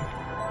bless you.